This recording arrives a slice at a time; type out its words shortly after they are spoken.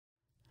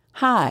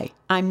Hi,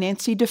 I'm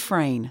Nancy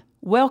Dufresne.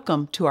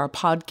 Welcome to our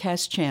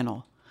podcast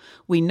channel.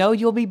 We know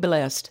you'll be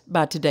blessed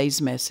by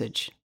today's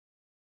message.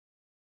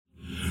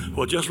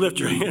 Well, just lift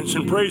your hands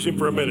and praise Him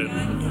for a minute.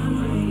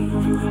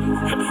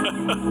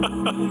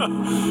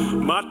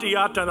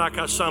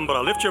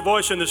 Lift your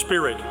voice in the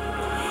Spirit.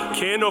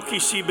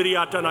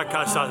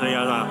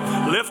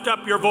 Lift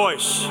up your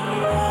voice.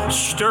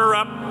 Stir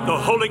up the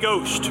Holy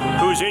Ghost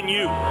who's in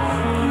you.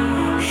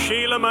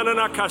 Shila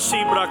manana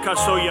kasibra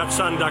kasoya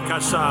tsanda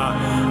kasa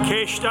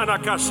keshtana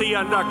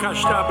kasiyanda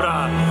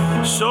kashtabra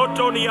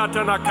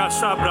sotoniatana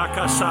kasabra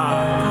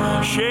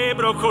kasa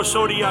shebro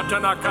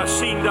kosoriatana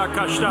kasinda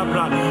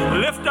kashtabra.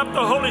 Lift up the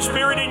Holy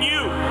Spirit in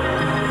you.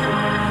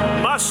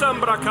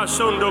 Masambra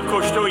kasondo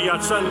kostoya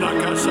tsanda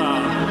kasa.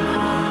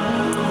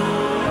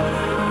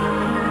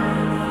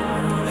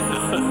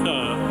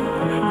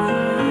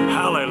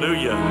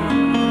 Hallelujah.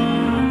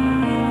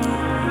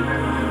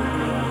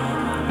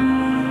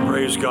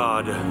 Praise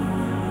God.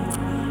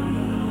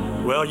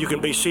 Well, you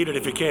can be seated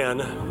if you can.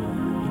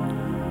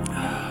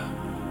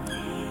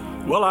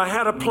 Well, I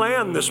had a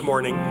plan this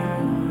morning,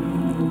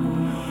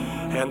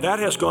 and that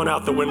has gone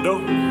out the window.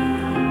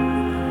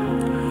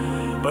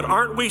 But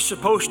aren't we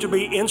supposed to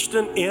be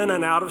instant in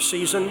and out of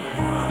season?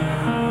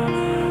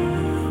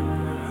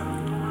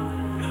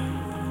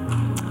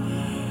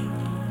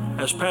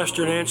 As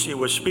Pastor Nancy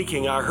was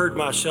speaking, I heard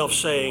myself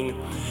saying,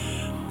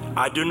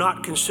 I do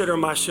not consider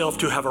myself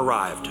to have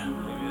arrived.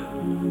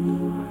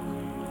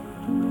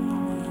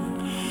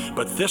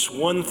 But this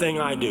one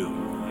thing I do,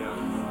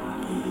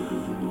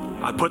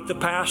 I put the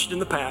past in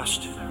the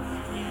past,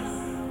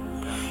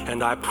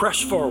 and I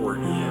press forward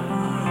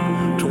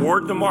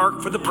toward the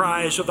mark for the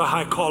prize of the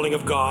high calling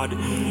of God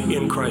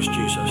in Christ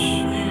Jesus.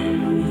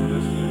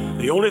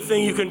 The only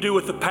thing you can do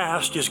with the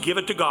past is give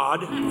it to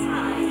God,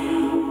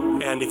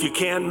 and if you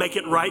can, make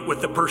it right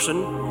with the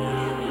person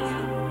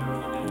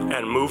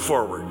and move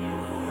forward.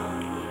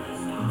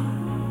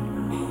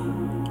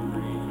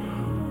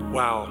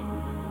 Wow.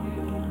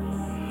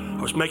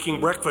 I was making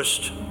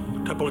breakfast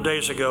a couple of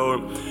days ago,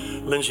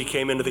 and Lindsay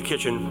came into the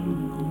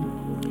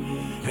kitchen,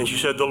 and she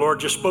said, the Lord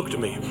just spoke to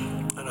me.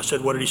 And I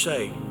said, what did He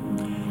say?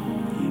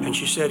 And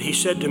she said, He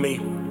said to me,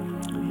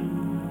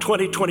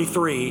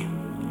 2023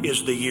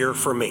 is the year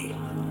for me.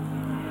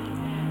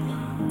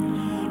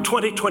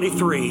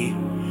 2023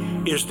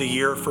 is the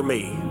year for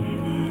me.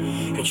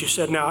 And she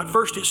said, now at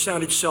first it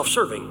sounded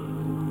self-serving,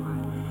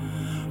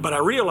 but I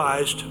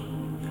realized,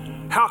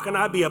 how can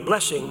I be a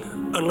blessing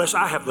unless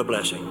I have the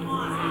blessing?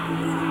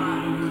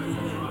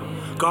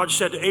 God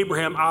said to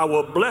Abraham, I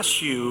will bless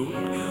you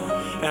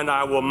and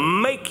I will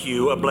make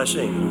you a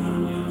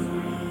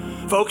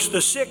blessing. Folks,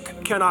 the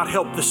sick cannot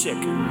help the sick.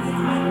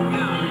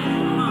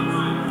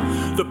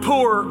 The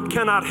poor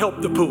cannot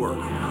help the poor.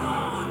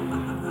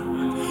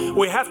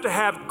 We have to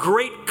have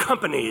great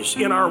companies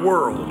in our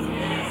world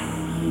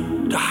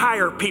to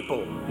hire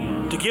people,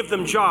 to give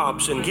them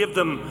jobs and give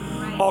them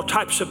all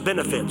types of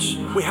benefits.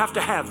 We have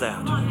to have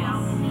that.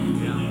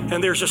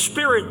 And there's a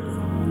spirit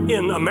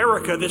in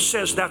America that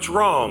says that's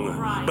wrong,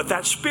 but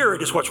that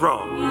spirit is what's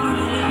wrong.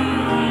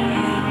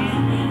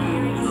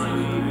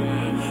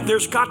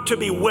 There's got to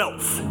be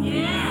wealth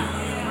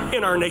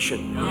in our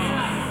nation.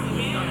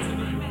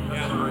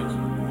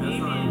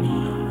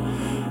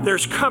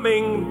 There's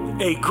coming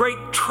a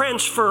great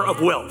transfer of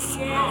wealth.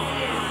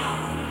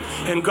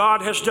 And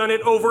God has done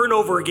it over and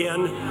over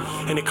again.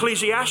 And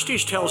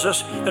Ecclesiastes tells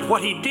us that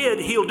what He did,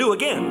 He'll do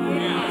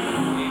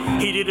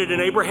again. He did it in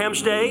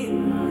Abraham's day.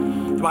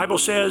 The Bible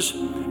says,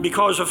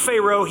 because of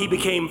Pharaoh, he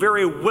became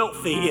very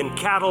wealthy in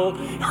cattle,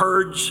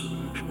 herds,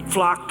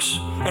 flocks,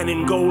 and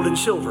in gold and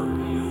silver.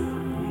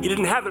 He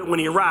didn't have it when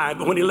he arrived,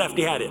 but when he left,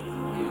 he had it.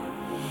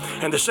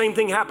 And the same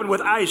thing happened with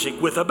Isaac,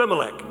 with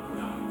Abimelech.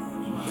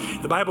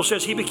 The Bible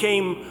says he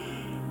became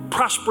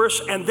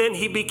prosperous, and then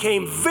he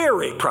became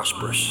very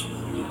prosperous.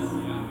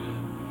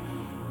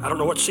 I don't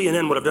know what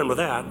CNN would have done with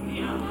that.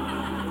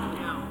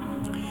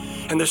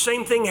 And the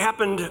same thing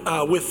happened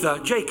with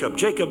Jacob.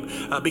 Jacob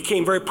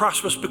became very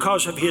prosperous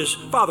because of his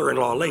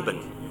father-in-law,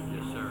 Laban.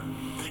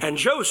 And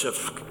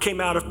Joseph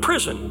came out of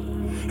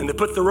prison, and they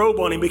put the robe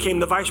on him, became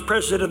the vice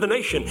president of the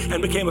nation,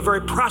 and became a very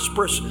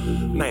prosperous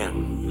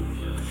man.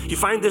 You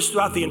find this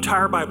throughout the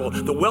entire Bible.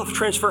 The wealth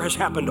transfer has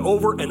happened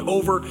over and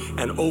over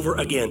and over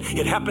again.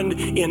 It happened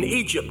in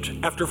Egypt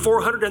after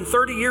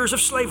 430 years of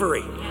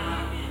slavery.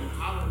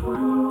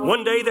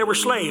 One day they were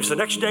slaves. The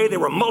next day they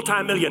were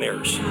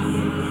multimillionaires,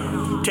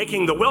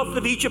 taking the wealth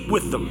of Egypt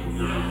with them.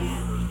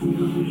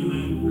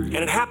 And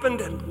it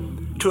happened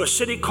to a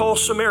city called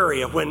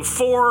Samaria when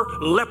 4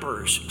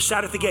 lepers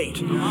sat at the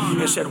gate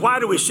and said, why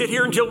do we sit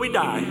here until we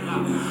die?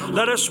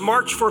 Let us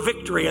march for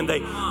victory. And they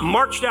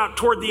marched out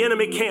toward the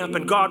enemy camp,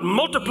 and God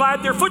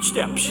multiplied their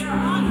footsteps.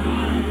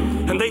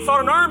 And they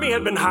thought an army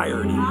had been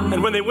hired.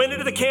 And when they went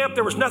into the camp,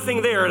 there was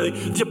nothing there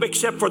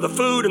except for the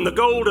food and the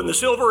gold and the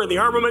silver and the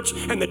armaments,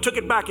 and they took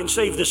it back and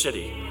saved the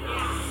city.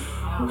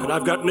 And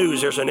I've got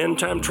news, there's an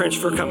end-time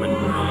transfer coming.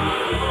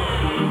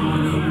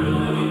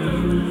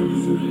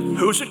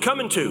 Who's it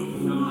coming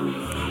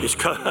to?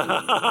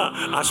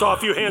 I saw a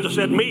few hands that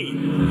said me.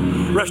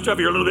 The rest of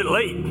you are a little bit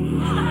late.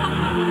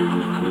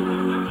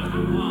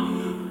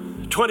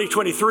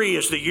 2023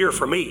 is the year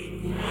for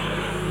me.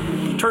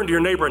 Turn to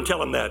your neighbor and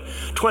tell him that.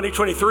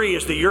 2023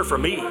 is the year for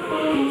me.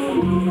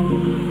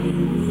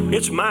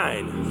 It's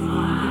mine.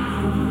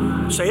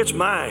 Say, it's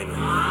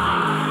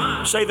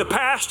mine. Say, the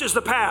past is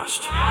the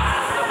past.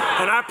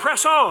 And I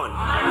press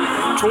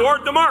on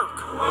toward the mark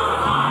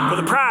for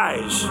the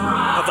prize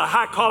of the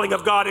high calling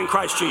of God in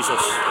Christ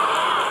Jesus.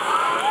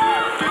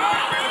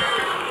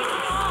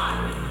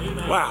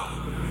 Wow.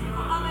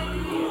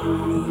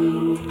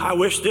 I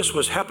wish this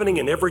was happening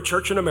in every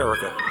church in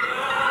America.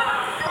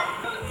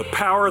 The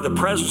power, the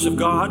presence of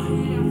God.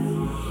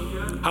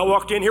 I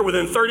walked in here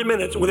within 30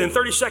 minutes, within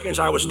 30 seconds,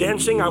 I was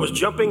dancing, I was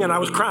jumping, and I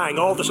was crying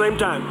all at the same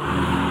time.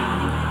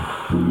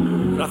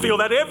 And I feel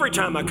that every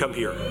time I come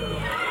here.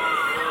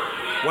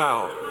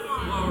 Wow.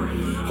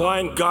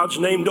 Why in God's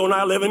name don't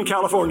I live in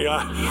California?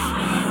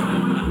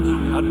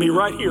 I'd be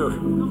right here.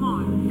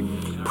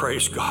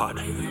 Praise God.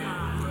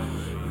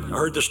 I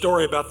heard the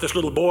story about this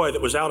little boy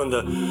that was out in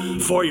the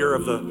foyer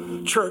of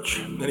the church,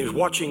 and he was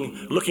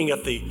looking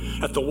at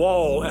the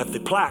wall, at the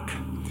plaque.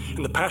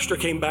 And the pastor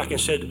came back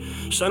and said,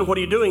 "Son, what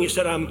are you doing?" He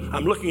said,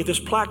 I'm looking at this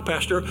plaque,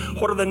 Pastor.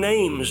 What are the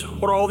names?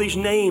 What are all these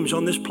names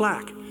on this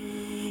plaque?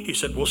 He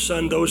said, "Well,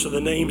 son, those are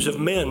the names of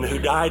men who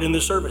died in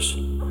the service."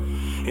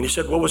 And he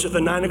said, "Well, was it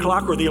the 9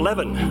 o'clock or the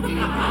 11?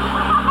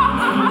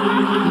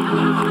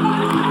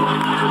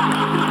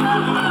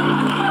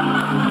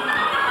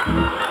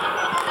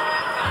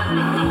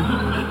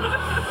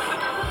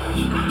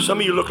 Some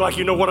of you look like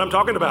you know what I'm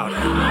talking about.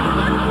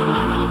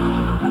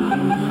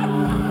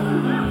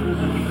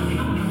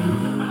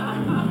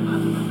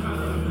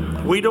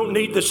 We don't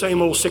need the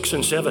same old 6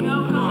 and 7.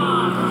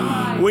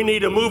 We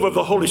need a move of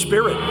the Holy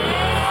Spirit.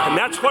 And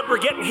that's what we're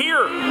getting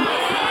here.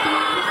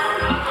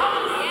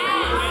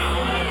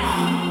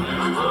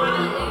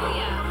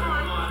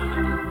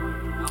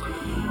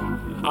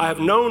 I have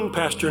known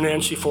Pastor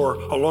Nancy for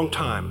a long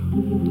time.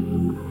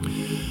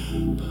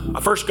 I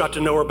first got to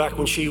know her back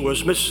when she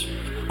was Miss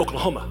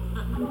Oklahoma.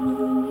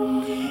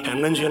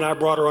 And Lindsay and I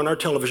brought her on our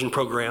television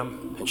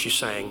program, and she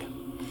sang.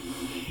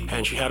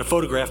 And she had a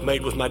photograph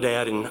made with my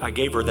dad, and I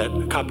gave her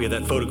that copy of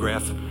that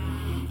photograph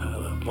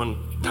one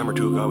time or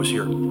two ago I was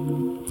here.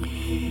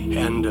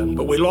 And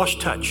but we lost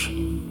touch.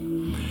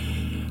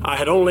 I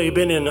had only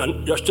been in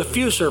just a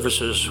few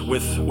services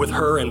with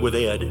her and with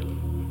Ed,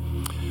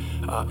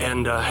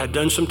 and had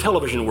done some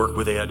television work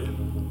with Ed.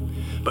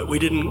 But we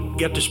didn't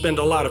get to spend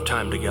a lot of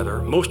time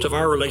together. Most of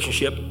our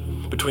relationship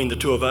between the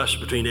two of us,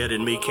 between Ed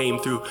and me, came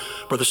through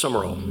Brother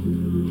Summerall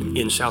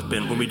in South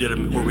Bend where we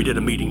did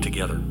a meeting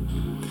together.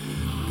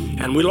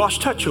 And we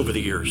lost touch over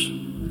the years.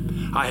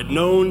 I had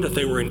known that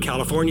they were in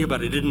California,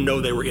 but I didn't know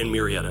they were in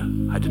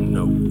Murrieta. I didn't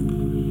know.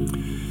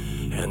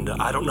 And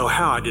I don't know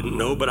how I didn't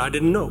know, but I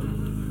didn't know.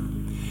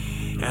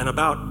 And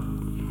about,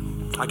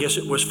 I guess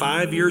it was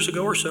 5 years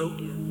ago or so,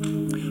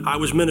 I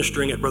was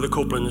ministering at Brother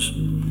Copeland's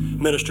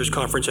ministers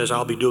conference, as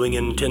I'll be doing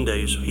in 10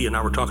 days. He and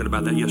I were talking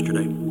about that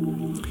yesterday.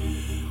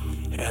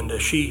 And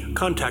she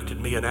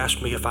contacted me and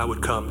asked me if I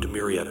would come to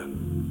Murrieta.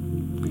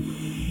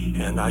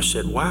 And I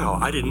said, "Wow,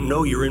 I didn't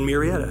know you were in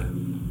Murrieta."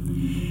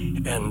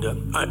 And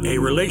a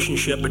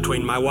relationship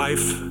between my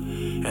wife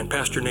and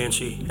Pastor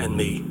Nancy and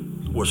me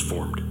was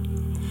formed.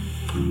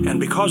 And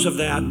because of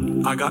that,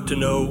 I got to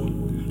know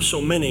so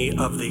many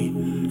of the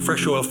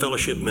Fresh Oil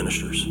Fellowship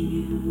ministers.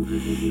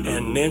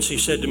 And Nancy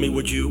said to me,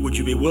 would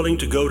you be willing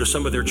to go to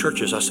some of their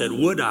churches? I said,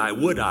 would I?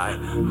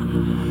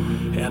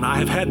 And I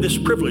have had this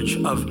privilege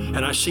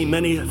and I see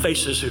many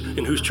faces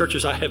in whose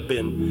churches I have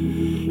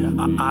been.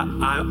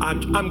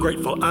 I'm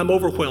grateful. I'm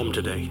overwhelmed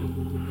today.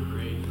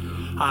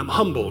 I'm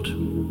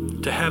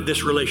humbled to have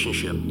this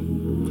relationship.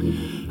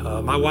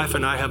 My wife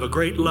and I have a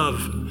great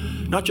love,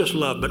 not just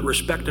love, but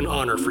respect and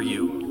honor for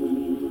you.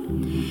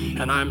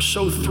 And I'm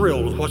so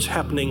thrilled with what's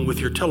happening with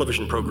your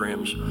television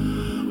programs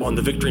on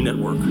the Victory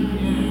Network,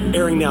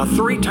 airing now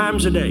 3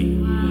 times a day.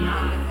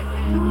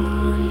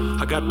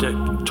 I got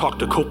to talk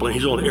to Copeland.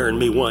 He's only airing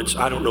me once.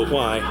 I don't know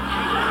why.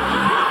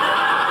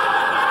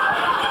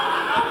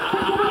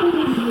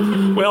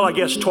 Well, I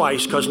guess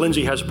twice, because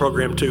Lindsay has a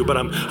program too, but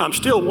I'm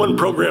still 1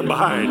 program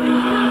behind.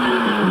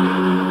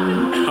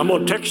 I'm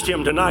going to text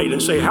him tonight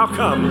and say, how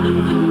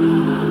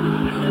come?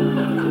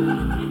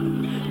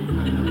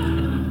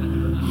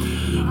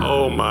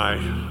 Oh, my.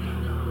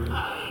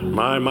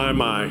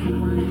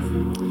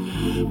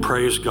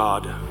 Praise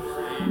God.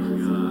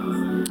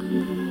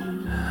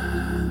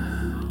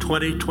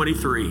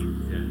 2023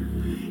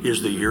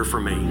 is the year for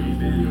me.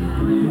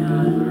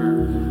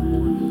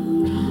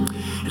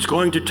 It's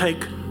going to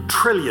take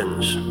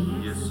trillions,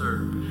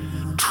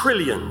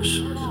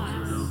 trillions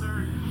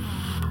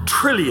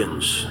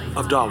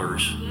of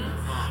dollars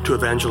to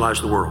evangelize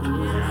the world.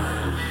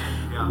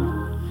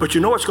 But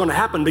you know what's going to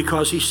happen,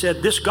 because he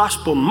said this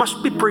gospel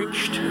must be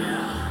preached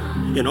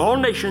in all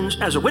nations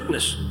as a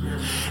witness.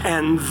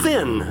 And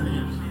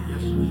then,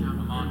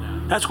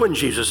 that's when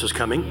Jesus is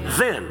coming.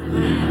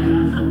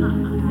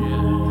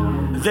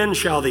 then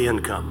shall the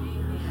end come.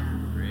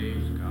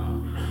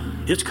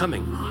 It's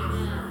coming.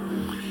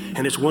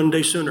 And it's one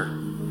day sooner.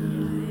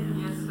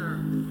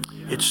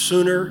 It's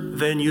sooner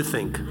than you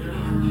think.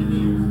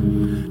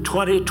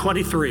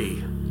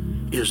 2023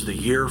 is the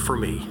year for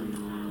me.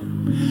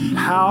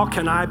 How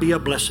can I be a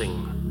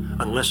blessing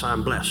unless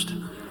I'm blessed?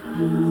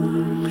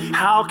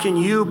 How can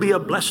you be a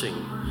blessing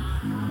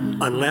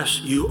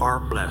unless you are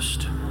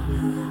blessed?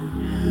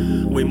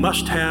 We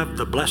must have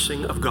the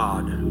blessing of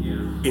God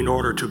in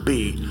order to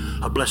be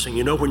a blessing.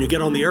 You know, when you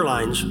get on the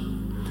airlines,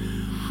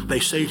 they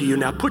say to you,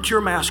 now put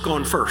your mask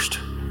on first,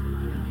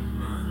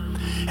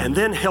 and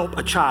then help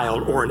a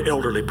child or an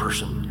elderly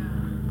person.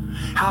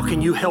 How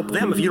can you help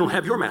them if you don't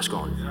have your mask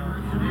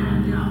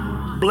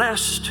on?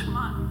 Blessed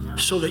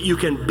so that you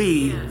can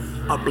be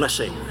a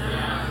blessing.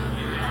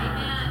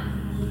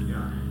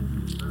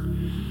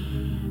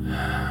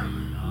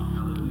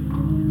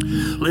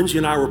 Lindsay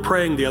and I were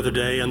praying the other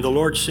day, and the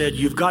Lord said,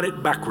 you've got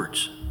it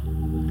backwards.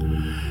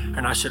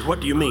 And I said, what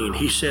do you mean?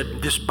 He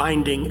said, this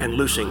binding and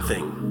loosing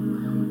thing.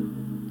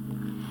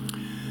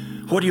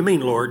 What do you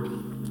mean, Lord?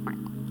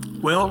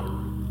 Well,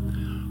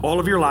 all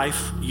of your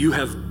life, you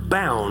have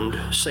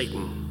bound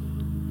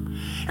Satan,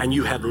 and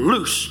you have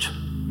loosed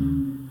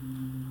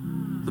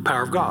the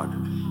power of God.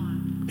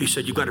 He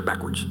said, you've got it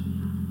backwards.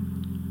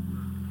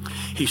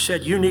 He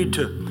said, you need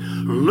to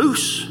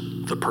loose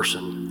the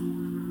person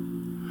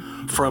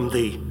from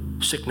the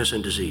sickness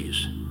and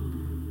disease.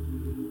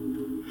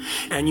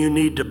 And you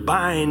need to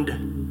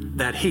bind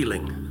that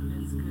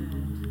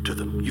healing to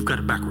them. You've got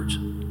it backwards.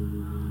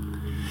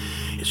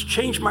 It's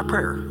changed my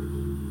prayer.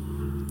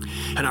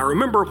 And I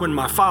remember when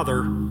my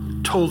father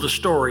told the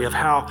story of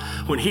how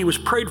when he was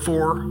prayed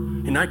for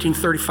in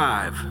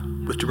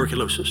 1935 with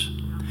tuberculosis,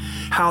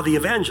 how the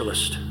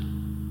evangelist,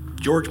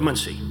 George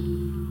Munsey,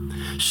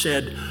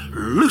 said,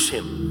 loose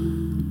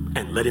him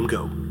and let him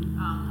go.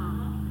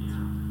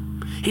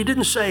 He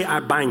didn't say, I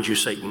bind you,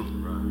 Satan.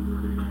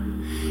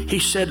 He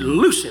said,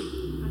 loose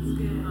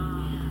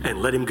him and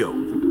let him go.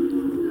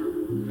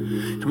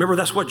 Remember,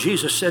 that's what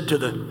Jesus said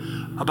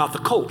about the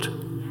colt.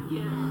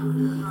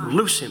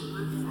 Loose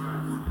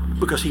him,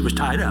 because he was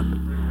tied up.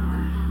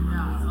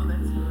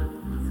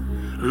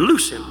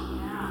 Loose him.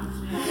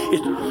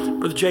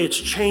 Brother Jay, it's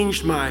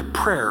changed my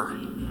prayer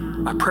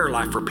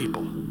life for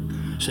people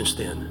since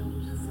then.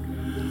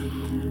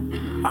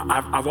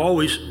 I've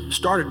always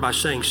started by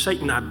saying,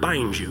 Satan, I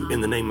bind you in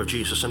the name of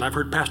Jesus. And I've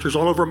heard pastors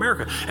all over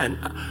America, and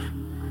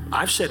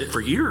I've said it for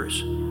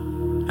years.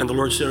 And the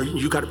Lord said,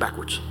 you got it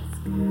backwards.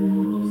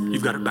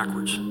 You've got it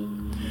backwards.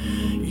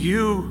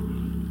 You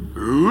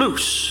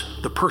loose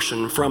the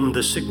person from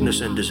the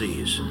sickness and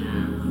disease.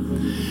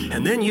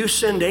 And then you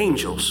send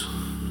angels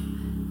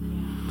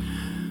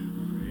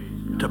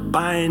to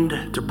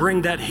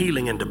bring that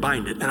healing and to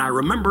bind it. And I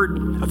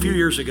remembered a few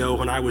years ago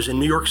when I was in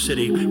New York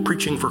City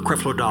preaching for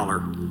Creflo Dollar.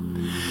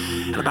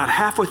 And about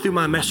halfway through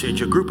my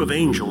message, a group of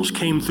angels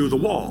came through the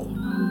wall.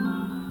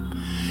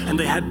 And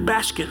they had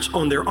baskets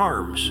on their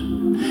arms.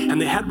 And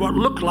they had what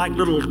looked like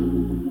little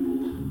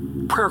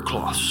prayer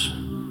cloths,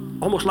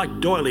 almost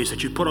like doilies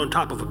that you put on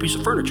top of a piece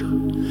of furniture.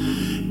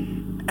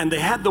 And they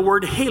had the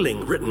word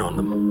healing written on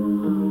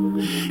them.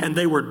 And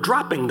they were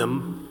dropping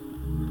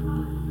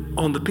them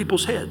on the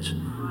people's heads.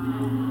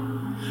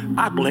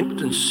 I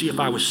blinked and see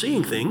if I was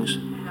seeing things.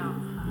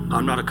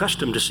 I'm not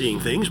accustomed to seeing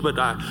things, but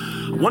I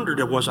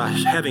wondered, was I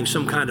having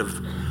some kind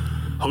of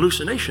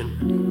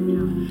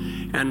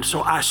hallucination? And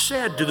so I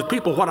said to the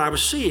people what I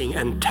was seeing,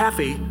 and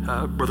Taffy,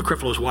 Brother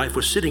Creflo's wife,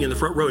 was sitting in the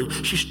front row,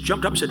 and she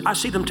jumped up and said, I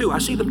see them too, I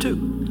see them too.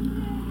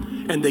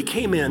 And they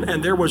came in,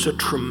 and there was a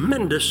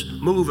tremendous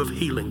move of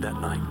healing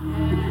that night.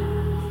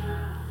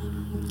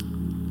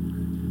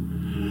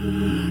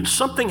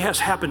 Something has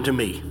happened to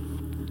me.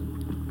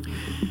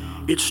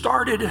 It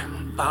started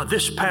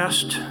this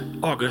past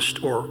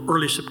August or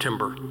early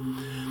September.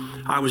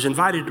 I was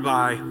invited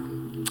by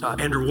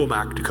Andrew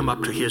Womack to come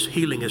up to his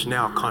Healing Is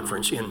Now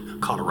conference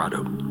in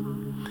Colorado,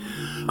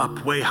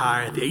 up way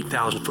high at the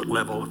 8,000 foot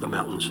level of the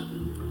mountains.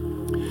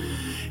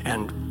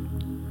 And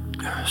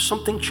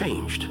something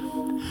changed.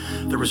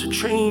 There was a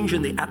change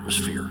in the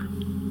atmosphere.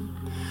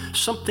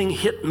 Something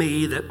hit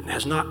me that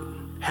has not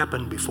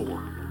happened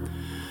before.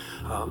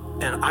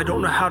 And I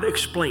don't know how to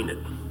explain it.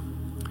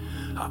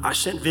 I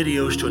sent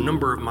videos to a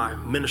number of my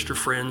minister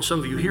friends. Some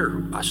of you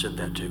here I sent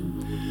that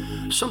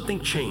to. Something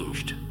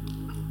changed.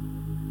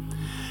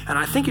 And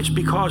I think it's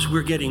because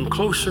we're getting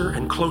closer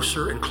and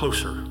closer and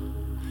closer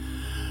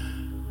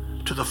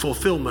to the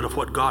fulfillment of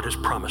what God has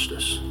promised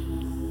us.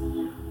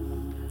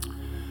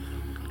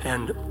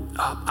 And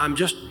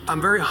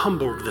I'm very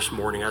humbled this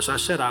morning. As I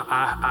said,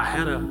 I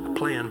had a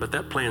plan, but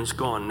that plan's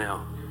gone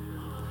now.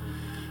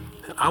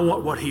 I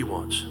want what He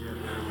wants.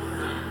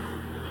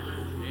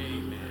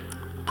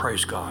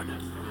 Praise God.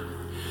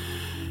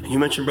 And you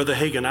mentioned Brother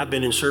Hagin. I've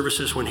been in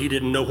services when he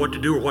didn't know what to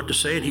do or what to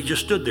say, and he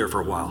just stood there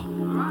for a while,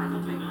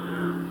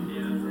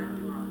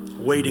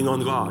 waiting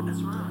on God.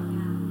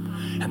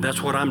 And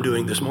that's what I'm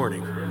doing this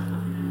morning.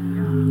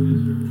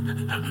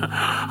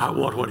 I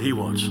want what He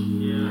wants.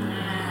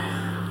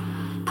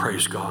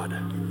 Praise God.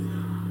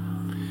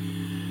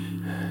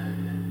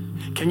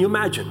 Can you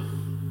imagine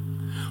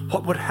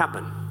what would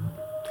happen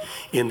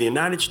in the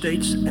United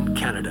States and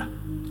Canada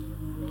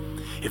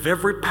if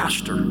every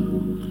pastor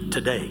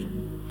today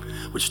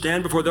would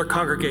stand before their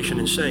congregation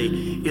and say,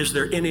 is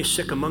there any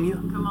sick among you?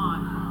 Come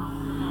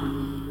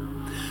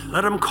on.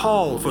 Let them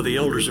call for the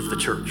elders of the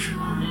church,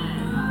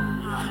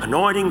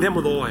 anointing them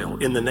with oil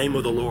in the name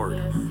of the Lord.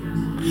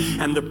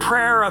 And the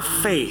prayer of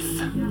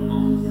faith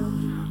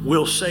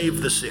will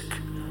save the sick,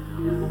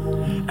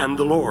 and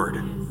the Lord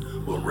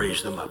will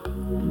raise them up.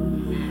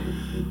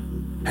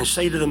 And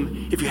say to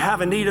them, if you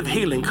have a need of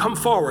healing, come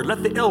forward.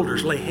 Let the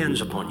elders lay hands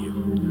upon you.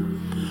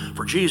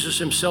 For Jesus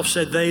himself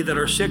said, they that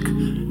are sick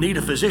need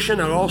a physician,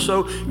 and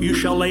also you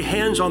shall lay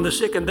hands on the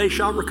sick and they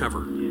shall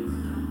recover.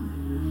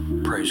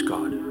 Praise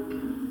God.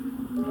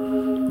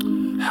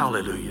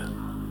 Hallelujah.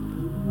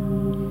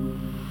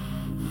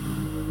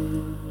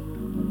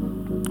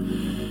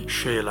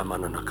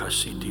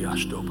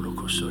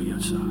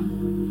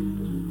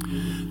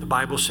 The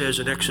Bible says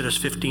in Exodus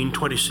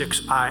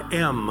 15:26, I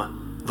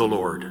am the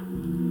Lord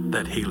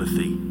that healeth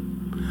thee.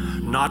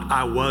 Not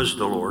I was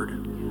the Lord,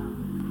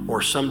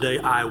 or someday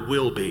I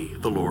will be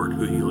the Lord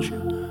who heals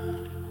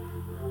you.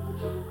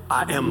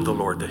 I am the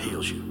Lord that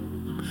heals you.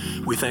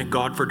 We thank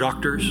God for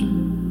doctors.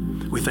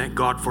 We thank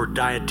God for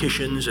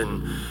dietitians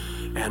and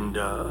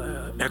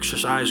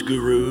exercise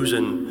gurus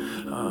and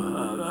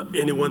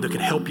anyone that can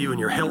help you in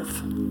your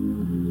health.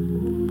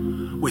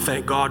 We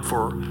thank God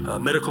for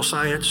medical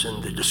science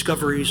and the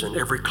discoveries in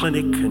every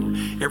clinic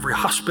and every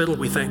hospital.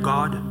 We thank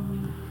God.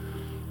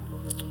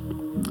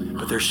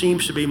 But there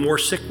seems to be more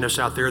sickness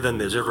out there than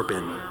there's ever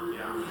been.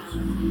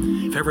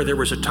 If ever there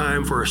was a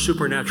time for a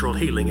supernatural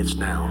healing, it's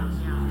now.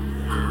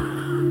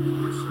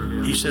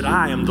 He said,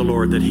 I am the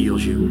Lord that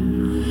heals you.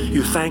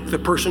 You thank the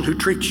person who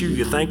treats you.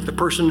 You thank the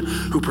person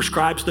who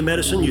prescribes the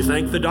medicine. You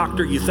thank the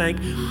doctor. You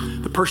thank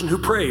the person who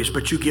prays.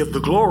 But you give the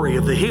glory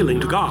of the healing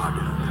to God,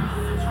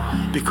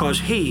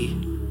 because He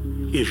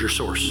is your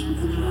source.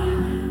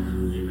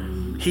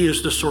 He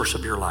is the source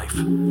of your life.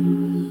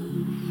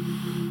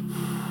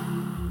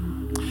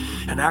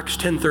 And Acts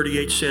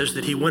 10:38 says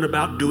that He went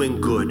about doing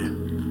good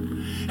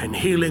and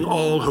healing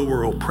all who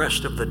were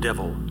oppressed of the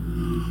devil,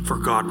 for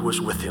God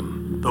was with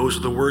Him. Those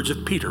are the words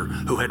of Peter,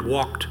 who had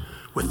walked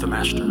with the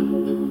Master.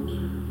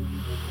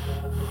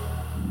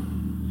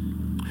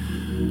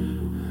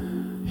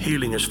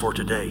 Healing is for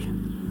today.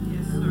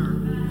 Yes, sir.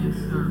 Yes,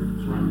 sir.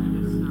 Yes,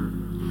 sir.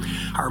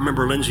 I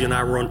remember Lindsay and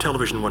I were on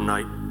television one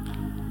night,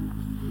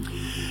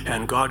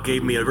 and God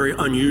gave me a very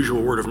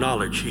unusual word of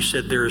knowledge. He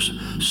said, there's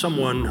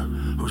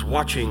someone who's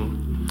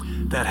watching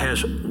that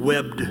has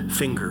webbed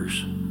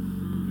fingers.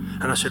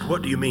 And I said,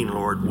 what do you mean,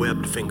 Lord,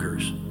 webbed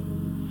fingers?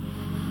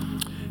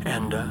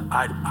 And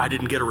I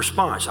didn't get a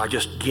response. I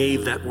just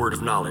gave that word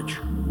of knowledge.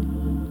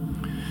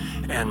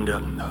 And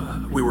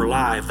we were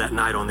live that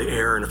night on the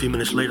air, and a few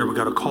minutes later we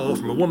got a call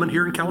from a woman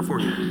here in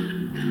California,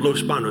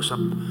 Los Banos,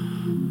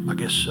 I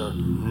guess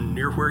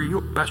near where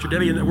you, Pastor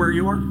Debbie, isn't that where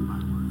you are?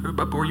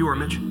 About where you are,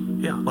 Mitch?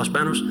 Yeah, Los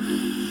Banos.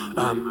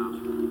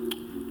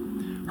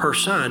 Her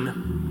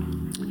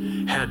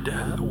son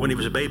had, when he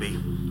was a baby,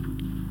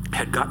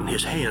 had gotten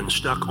his hand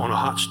stuck on a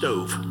hot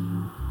stove,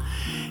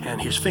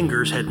 and his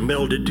fingers had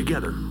melded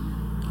together.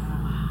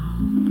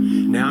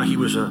 Now he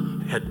was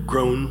had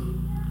grown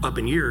up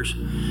in years,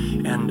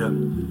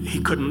 and he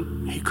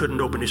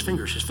couldn't open his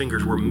fingers. His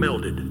fingers were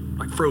melded,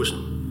 like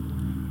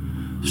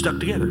frozen, stuck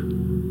together.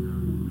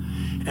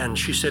 And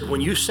she said,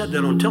 when you said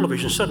that on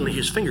television, suddenly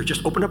his fingers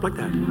just opened up like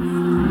that.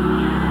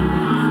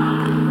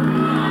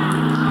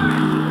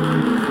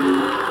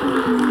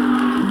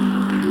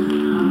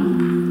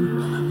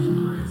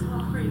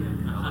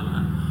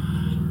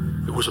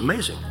 It was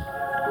amazing.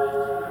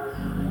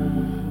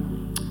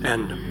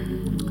 And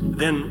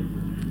then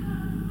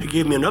he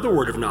gave me another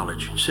word of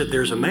knowledge. He said,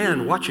 there's a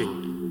man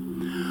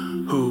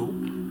watching who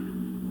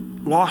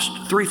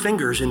lost 3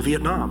 fingers in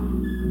Vietnam.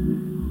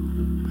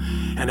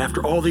 And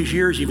after all these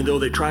years, even though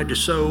they tried to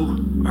sew,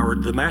 or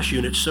the MASH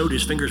unit sewed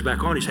his fingers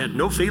back on, he's had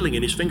no feeling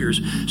in his fingers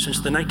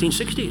since the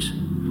 1960s.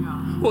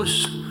 Yeah. Well,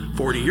 it's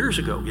 40 years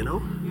ago, you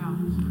know,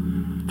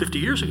 50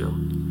 years ago.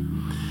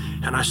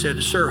 And I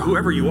said, sir,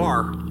 whoever you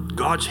are,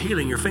 God's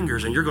healing your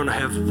fingers, and you're going to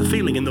have the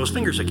feeling in those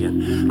fingers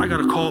again. I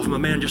got a call from a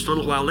man just a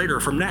little while later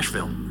from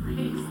Nashville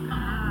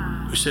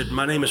who said,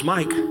 my name is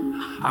Mike.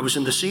 I was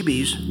in the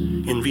Seabees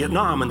in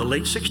Vietnam in the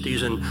late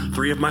 60s, and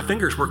 3 of my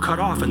fingers were cut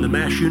off, and the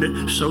MASH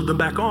unit sewed them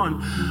back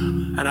on,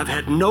 and I've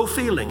had no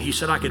feeling. He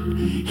said, I could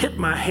hit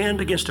my hand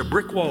against a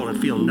brick wall and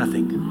feel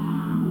nothing.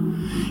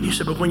 He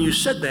said, but when you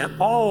said that,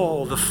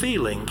 all the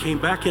feeling came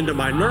back into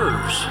my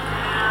nerves.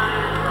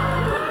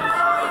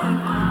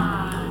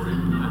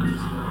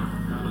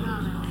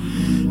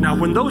 Now,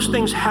 when those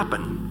things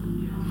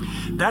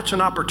happen, that's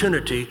an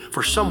opportunity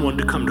for someone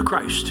to come to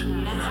Christ.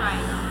 That's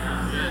right.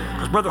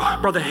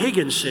 Brother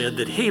Higgins said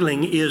that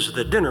healing is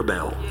the dinner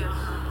bell.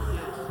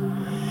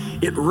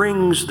 It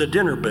rings the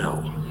dinner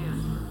bell.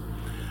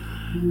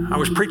 I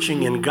was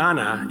preaching in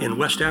Ghana in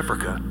West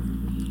Africa,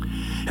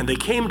 And they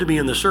came to me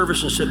in the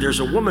service and said, there's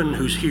a woman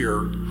who's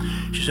here.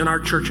 She's in our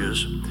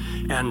churches,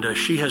 and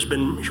she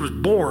was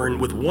born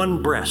with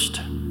one breast.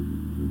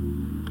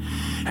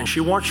 And she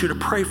wants you to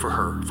pray for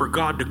her, for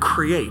God to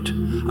create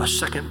a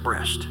second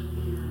breast.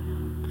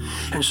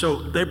 And so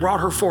they brought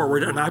her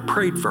forward, and I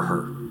prayed for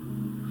her.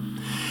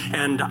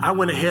 And I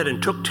went ahead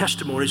and took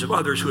testimonies of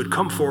others who had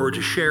come forward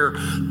to share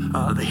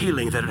the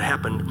healing that had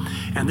happened.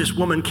 And this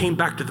woman came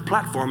back to the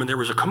platform, and there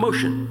was a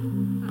commotion.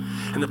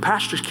 And the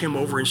pastors came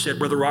over and said,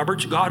 Brother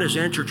Roberts, God has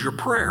answered your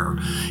prayer.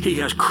 He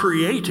has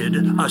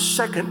created a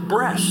second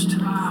breast.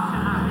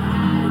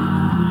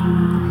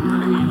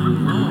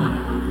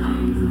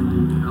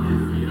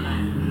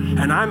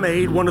 And I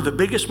made one of the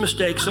biggest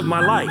mistakes of my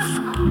life.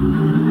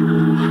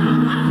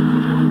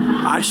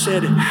 I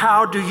said,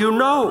 how do you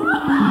know?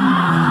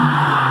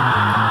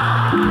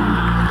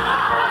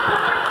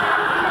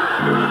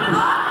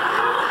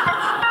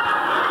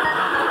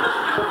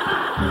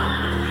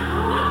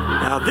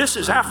 Now, this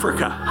is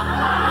Africa.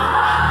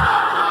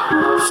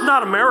 It's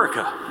not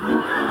America.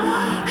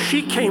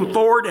 She came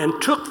forward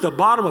and took the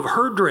bottom of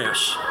her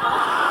dress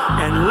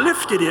and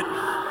lifted it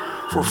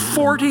for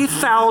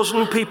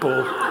 40,000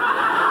 people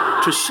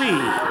to see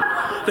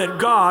that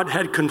God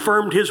had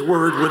confirmed His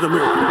word with a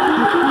miracle.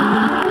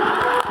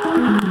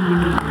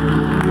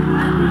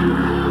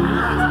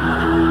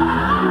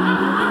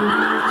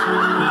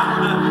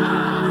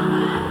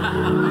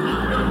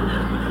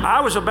 I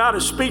was about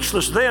as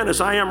speechless then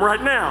as I am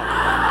right now.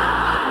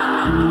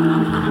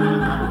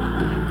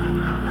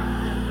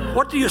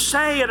 What do you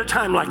say at a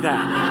time like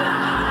that?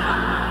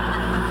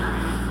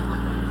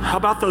 How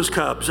about those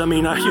Cubs? I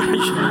mean,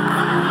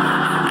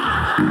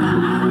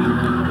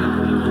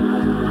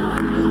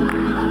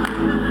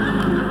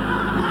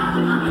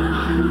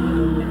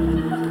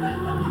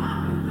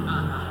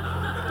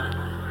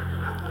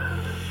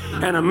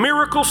 and a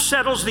miracle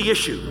settles the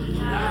issue.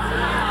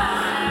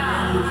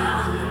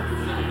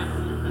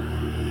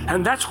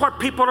 And that's what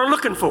people are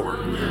looking for.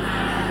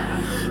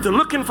 They're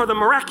looking for the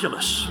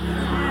miraculous.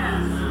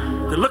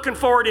 They're looking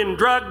for it in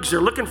drugs.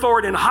 They're looking for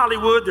it in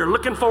Hollywood. They're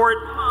looking for it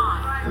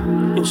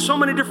in so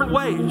many different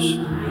ways.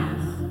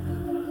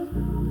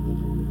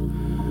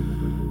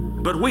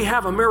 But we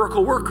have a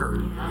miracle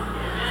worker.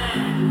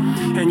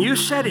 And you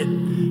said it.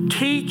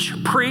 Teach,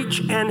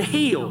 preach, and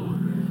heal.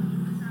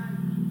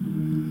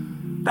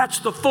 That's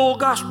the full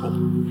gospel.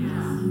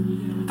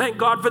 Thank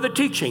God for the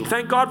teaching.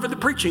 Thank God for the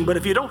preaching. But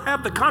if you don't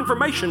have the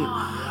confirmation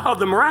of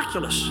the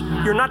miraculous,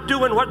 you're not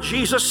doing what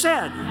Jesus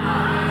said.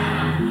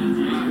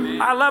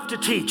 I love to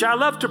teach. I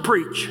love to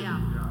preach.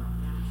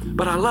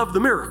 But I love the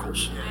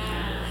miracles.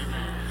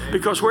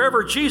 Because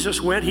wherever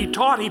Jesus went, He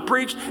taught, He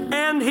preached,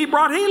 and He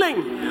brought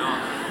healing.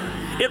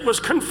 It was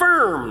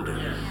confirmed.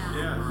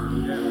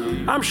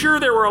 I'm sure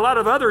there were a lot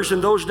of others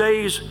in those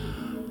days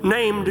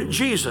named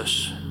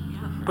Jesus.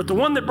 But the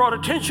one that brought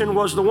attention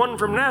was the one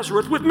from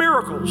Nazareth with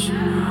miracles.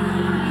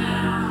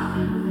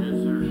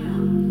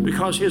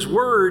 Because His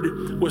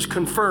word was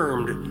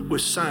confirmed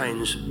with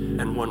signs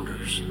and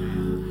wonders.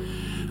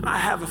 I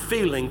have a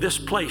feeling this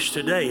place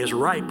today is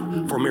ripe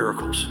for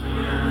miracles.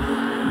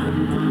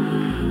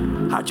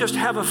 I just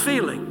have a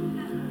feeling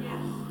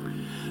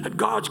that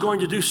God's going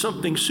to do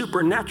something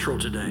supernatural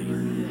today.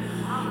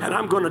 And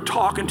I'm going to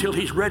talk until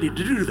He's ready to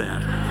do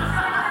that.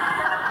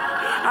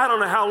 I don't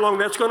know how long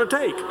that's going to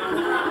take.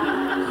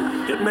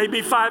 It may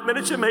be 5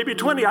 minutes, it may be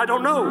 20, I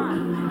don't know.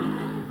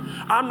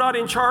 I'm not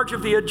in charge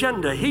of the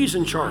agenda, He's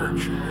in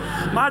charge.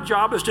 My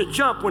job is to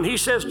jump when He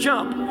says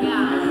jump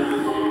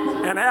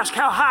and ask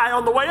how high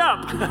on the way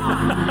up.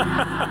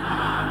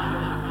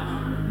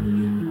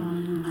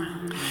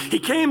 He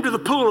came to the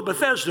pool of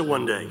Bethesda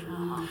one day,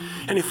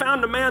 and he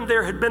found a man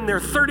there had been there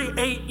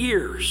 38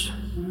 years,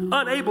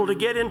 unable to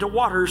get into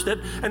waters that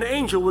an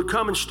angel would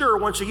come and stir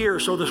once a year,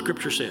 so the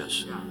scripture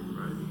says.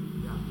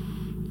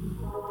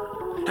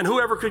 And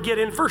whoever could get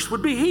in first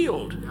would be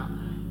healed.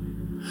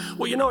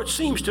 Well, you know, it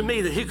seems to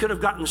me that he could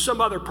have gotten some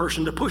other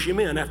person to push him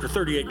in after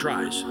 38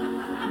 tries.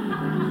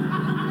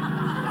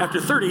 After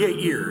 38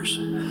 years,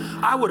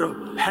 I would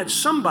have had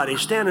somebody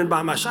standing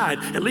by my side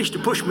at least to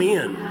push me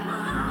in.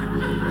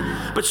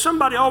 But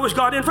somebody always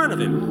got in front of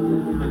him.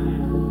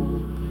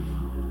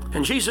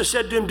 And Jesus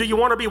said to him, "Do you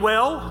want to be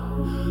well?"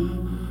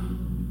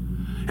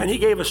 And he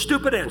gave a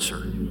stupid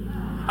answer.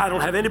 "I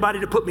don't have anybody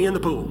to put me in the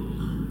pool."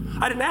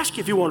 I didn't ask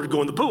you if you wanted to go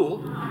in the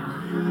pool.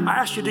 I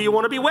asked you, do you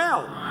want to be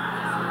well?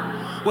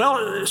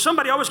 Well,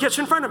 somebody always gets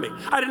in front of me.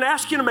 I didn't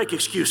ask you to make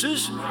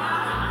excuses.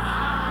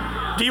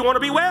 Do you want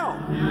to be well?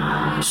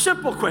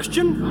 Simple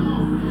question.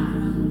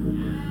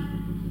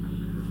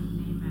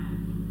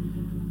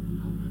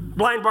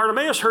 Blind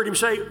Bartimaeus heard him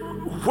say,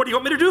 "What do you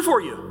want me to do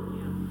for you?"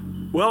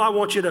 "Well, I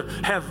want you to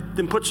have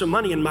them put some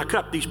money in my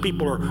cup. These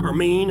people are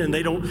mean, and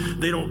they don't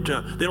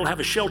have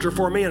a shelter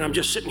for me, and I'm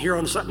just sitting here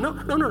on the side." No.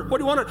 What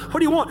do you want? What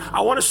do you want?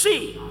 "I want to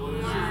see."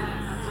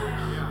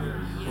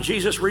 And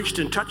Jesus reached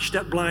and touched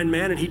that blind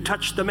man, and He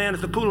touched the man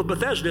at the pool of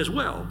Bethesda as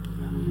well,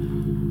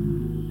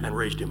 and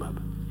raised him up.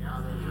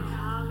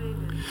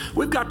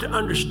 We've got to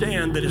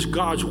understand that it's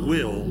God's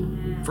will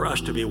for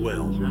us to be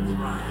well.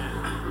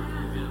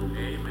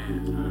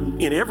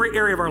 In every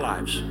area of our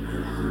lives.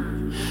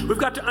 We've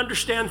got to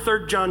understand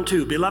 3 John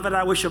 2. Beloved,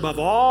 I wish above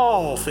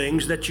all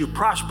things that you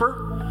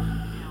prosper.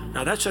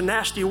 Now that's a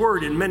nasty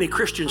word in many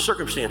Christian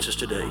circumstances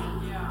today.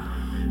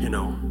 You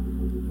know,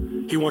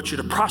 he wants you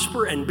to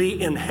prosper and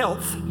be in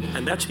health,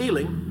 and that's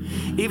healing,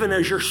 even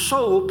as your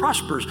soul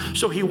prospers.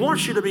 So he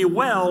wants you to be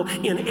well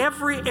in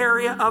every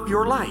area of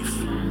your life.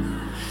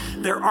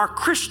 There are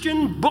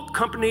Christian book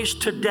companies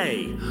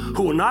today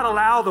who will not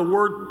allow the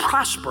word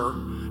prosper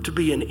to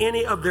be in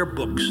any of their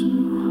books.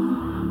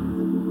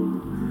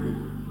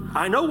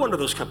 I know one of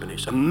those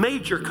companies, a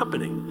major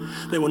company.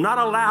 They will not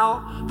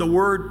allow the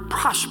word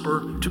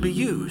prosper to be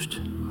used.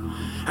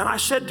 And I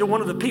said to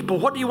one of the people,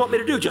 what do you want me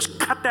to do? Just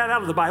cut that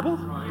out of the Bible?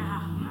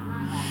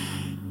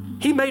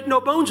 He made no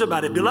bones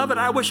about it. Beloved,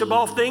 I wish of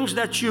all things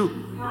that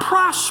you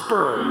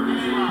prosper.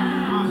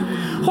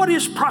 What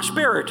is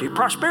prosperity?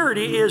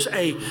 Prosperity is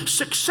a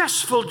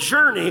successful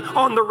journey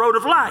on the road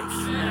of life.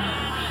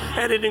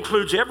 And it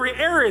includes every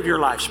area of your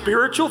life: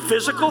 spiritual,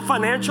 physical,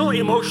 financial,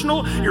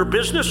 emotional, your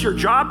business, your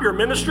job, your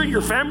ministry,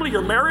 your family,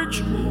 your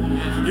marriage,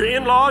 your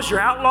in-laws, your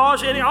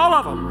outlaws, all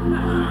of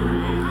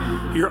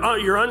them.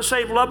 Your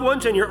unsaved loved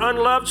ones and your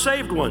unloved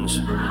saved ones.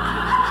 And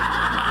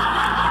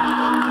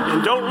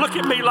don't look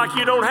at me like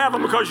you don't have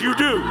them, because you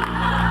do.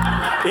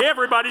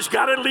 Everybody's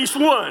got at least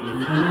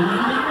one.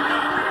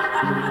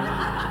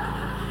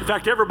 In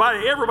fact,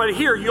 everybody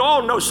here, you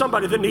all know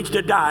somebody that needs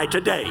to die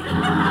today.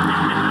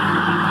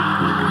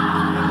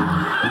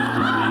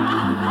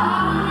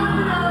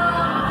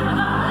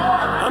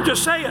 I'm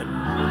just saying.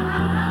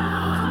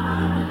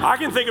 I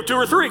can think of 2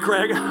 or 3,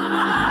 Craig.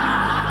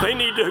 They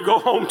need to go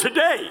home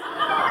today.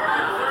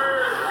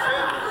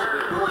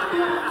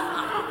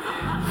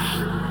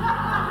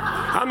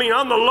 I mean,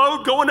 on the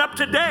load going up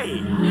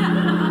today.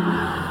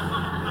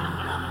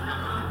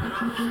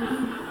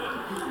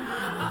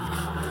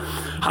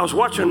 I was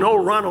watching an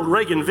old Ronald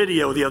Reagan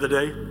video the other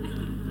day,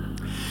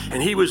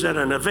 and he was at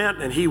an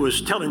event and he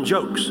was telling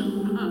jokes.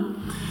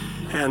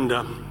 And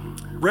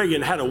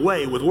Reagan had a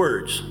way with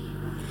words.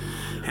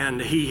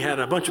 And he had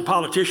a bunch of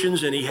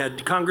politicians, and he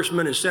had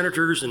congressmen and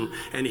senators, and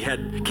he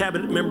had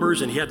cabinet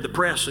members, and he had the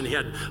press, and he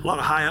had a lot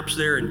of high ups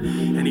there.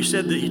 And he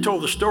said that he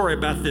told the story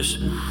about this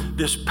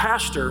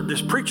pastor,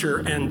 this preacher,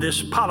 and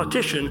this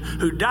politician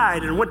who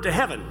died and went to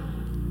heaven.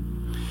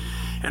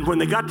 And when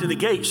they got to the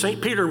gate,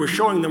 St. Peter was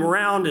showing them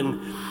around,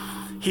 and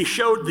he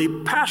showed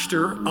the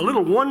pastor a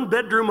little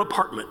 1-bedroom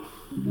apartment,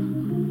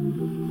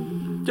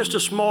 just a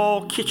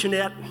small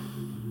kitchenette.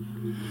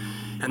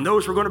 And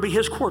those were going to be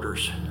his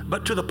quarters.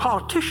 But to the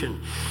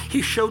politician,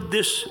 he showed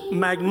this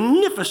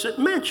magnificent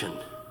mansion.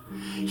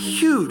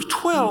 Huge,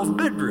 12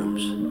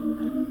 bedrooms.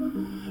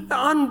 An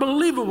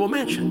unbelievable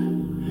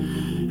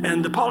mansion.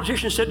 And the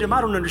politician said to him, I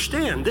don't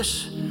understand.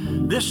 This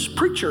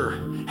preacher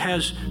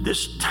has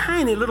this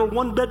tiny little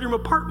 1-bedroom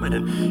apartment.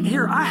 And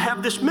here I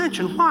have this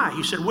mansion. Why?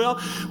 He said, well,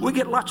 we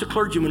get lots of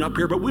clergymen up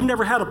here, but we've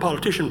never had a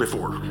politician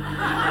before.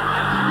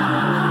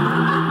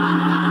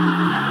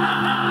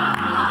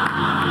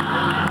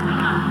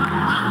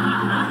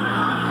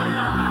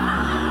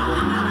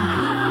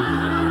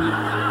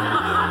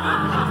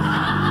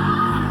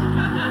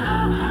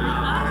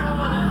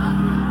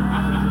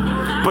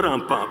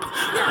 Bump.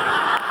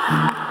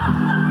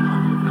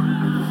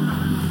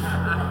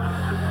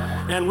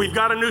 And we've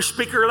got a new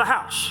Speaker of the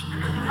House.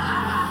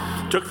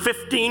 Took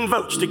 15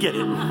 votes to get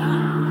it.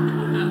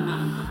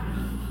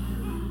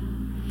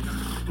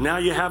 Now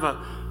we have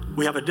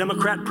a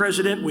Democrat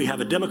president, we have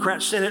a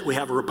Democrat Senate, we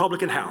have a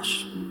Republican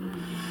House.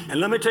 And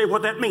let me tell you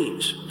what that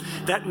means.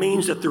 That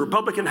means that the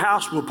Republican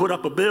House will put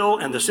up a bill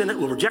and the Senate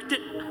will reject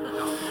it.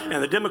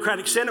 And the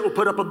Democratic Senate will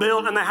put up a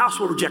bill and the House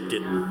will reject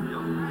it.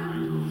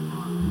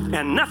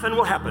 And nothing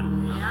will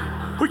happen,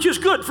 which is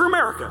good for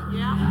America.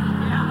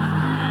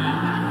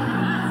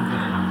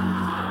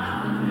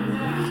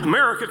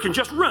 America can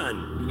just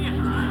run.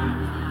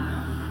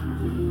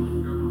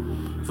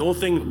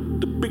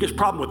 The biggest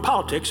problem with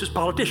politics is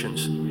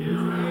politicians.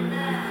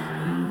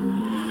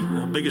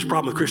 The biggest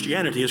problem with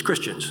Christianity is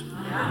Christians.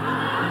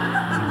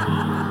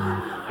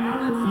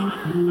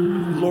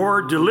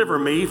 Lord, deliver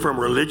me from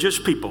religious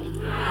people.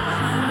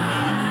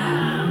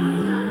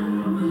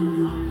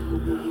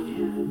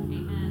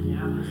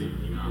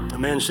 A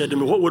man said to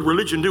me, what would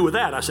religion do with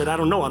that? I said, I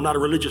don't know. I'm not a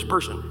religious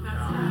person.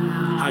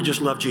 I just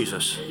love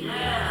Jesus.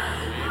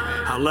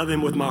 I love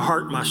him with my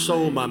heart, my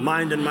soul, my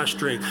mind, and my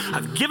strength.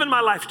 I've given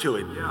my life to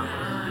him.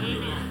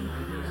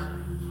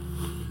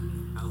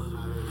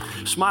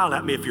 Smile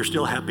at me if you're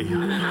still happy.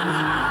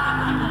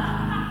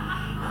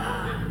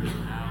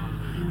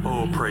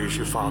 Oh, praise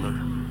you, Father.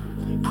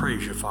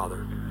 Praise you,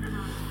 Father.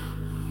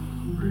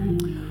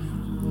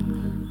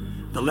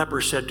 The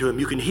leper said to him,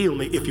 you can heal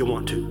me if you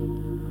want to.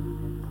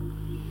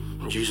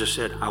 And Jesus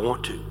said, I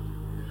want to.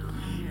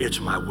 It's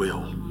my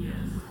will.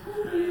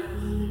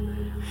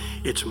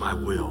 It's my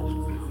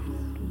will.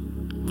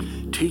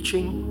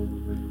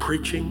 Teaching,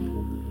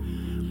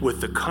 preaching,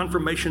 with the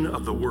confirmation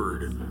of the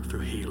word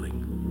through healing.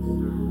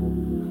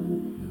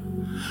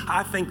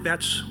 I think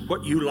that's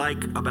what you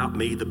like about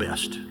me the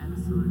best,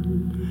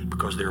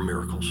 because they're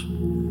miracles.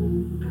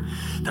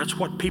 That's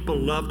what people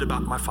loved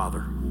about my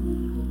father.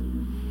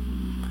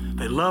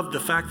 They loved the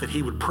fact that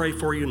he would pray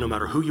for you no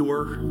matter who you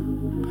were,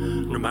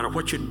 no matter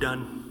what you'd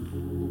done.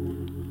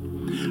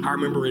 I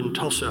remember in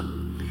Tulsa,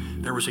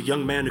 there was a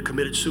young man who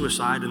committed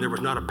suicide, and there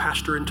was not a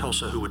pastor in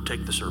Tulsa who would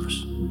take the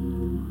service.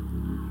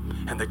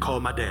 And they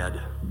called my dad.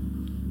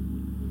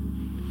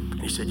 And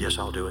he said, yes,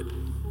 I'll do it.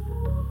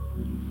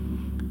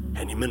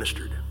 And he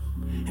ministered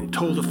and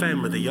told the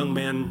family the young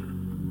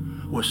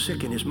man was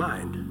sick in his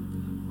mind.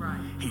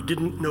 He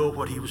didn't know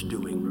what he was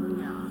doing.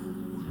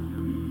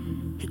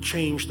 It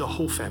changed the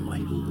whole family.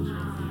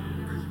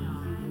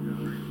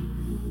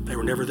 They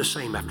were never the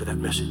same after that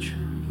message.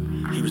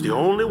 He was the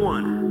only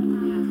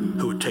one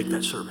who would take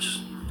that service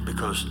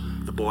because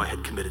the boy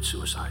had committed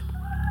suicide.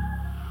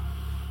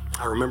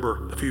 I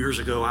remember a few years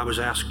ago, I was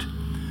asked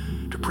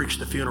to preach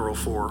the funeral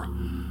for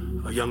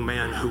a young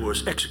man who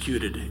was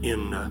executed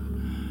in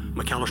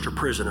McAllister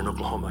Prison in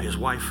Oklahoma. His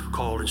wife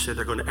called and said,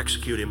 they're going to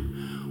execute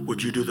him.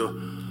 Would you do the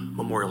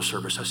memorial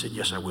service? I said,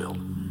 yes, I will.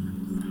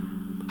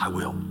 I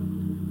will.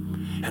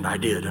 And I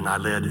did, and I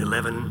led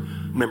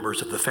 11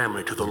 members of the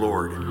family to the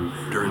Lord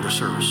during the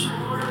service.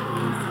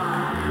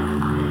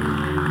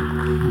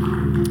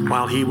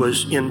 While he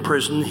was in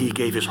prison, he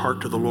gave his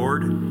heart to the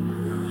Lord,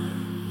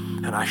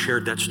 and I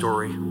shared that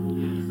story.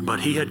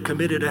 But he had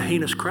committed a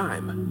heinous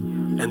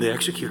crime, and they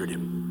executed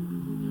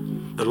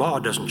him. The law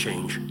doesn't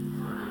change.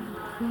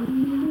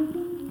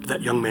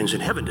 That young man's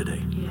in heaven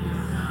today.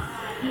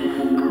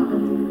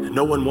 And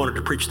no one wanted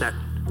to preach that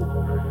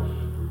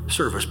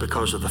service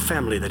because of the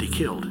family that he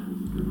killed.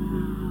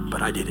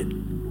 But I did it.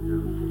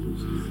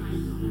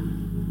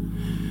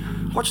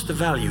 What's the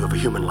value of a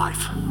human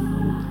life?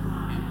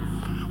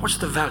 What's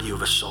the value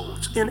of a soul?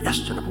 It's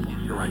inestimable.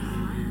 You're right.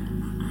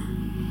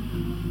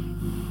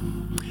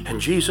 And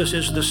Jesus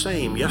is the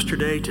same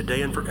yesterday,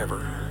 today, and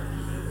forever.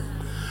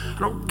 I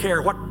don't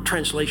care what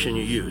translation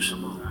you use.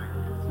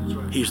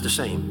 He's the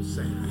same.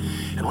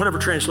 And whatever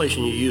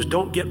translation you use,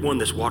 don't get one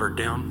that's watered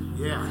down.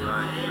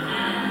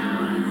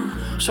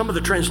 Some of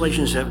the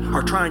translations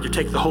are trying to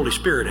take the Holy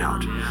Spirit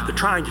out. They're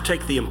trying to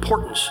take the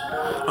importance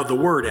of the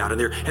Word out, and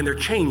they're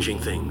changing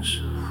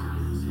things.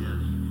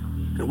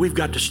 And we've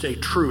got to stay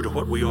true to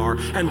what we are.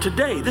 And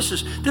today,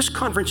 this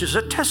conference is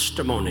a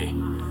testimony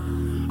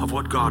of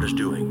what God is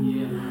doing.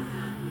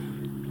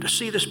 To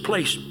see this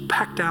place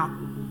packed out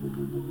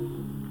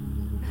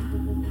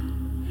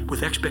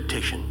with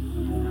expectation.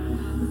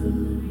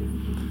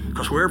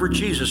 Because wherever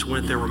Jesus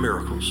went, there were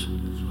miracles.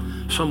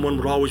 Someone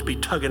would always be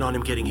tugging on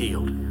him, getting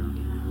healed.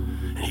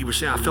 And he would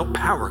say, I felt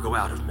power go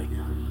out of me.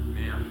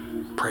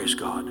 Praise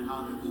God.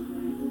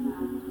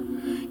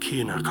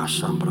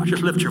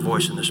 Just lift your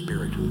voice in the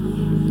Spirit.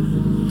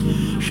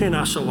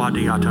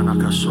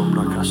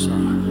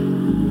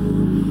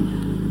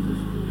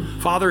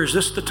 Father, is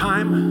this the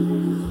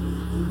time?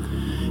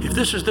 If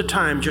this is the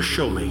time, just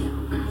show me.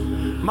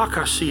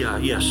 Makasia,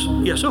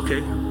 yes,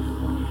 okay.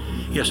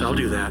 Yes, I'll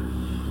do that.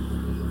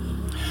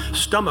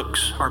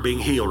 Stomachs are being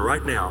healed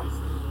right now.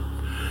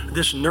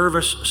 This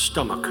nervous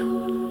stomach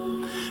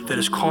that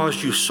has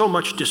caused you so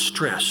much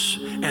distress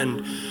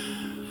and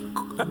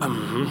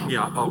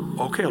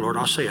okay, Lord,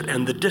 I'll say it.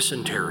 And the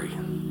dysentery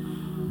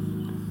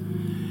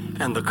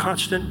and the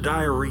constant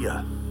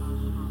diarrhea.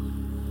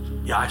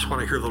 Yeah, that's what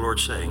I hear the Lord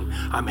saying.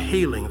 I'm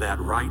healing that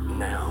right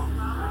now.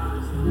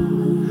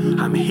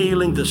 I'm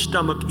healing the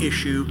stomach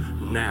issue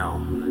now.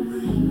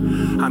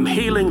 I'm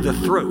healing the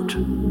throat.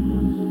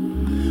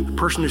 The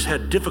person who's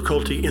had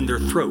difficulty in their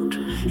throat,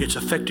 it's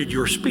affected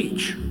your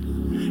speech.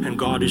 And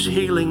God is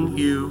healing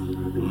you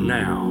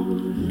now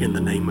in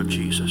the name of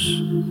Jesus.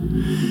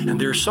 And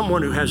there's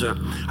someone who has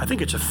I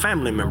think it's a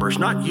family member. It's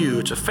not you,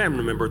 it's a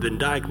family member been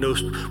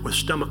diagnosed with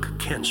stomach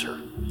cancer.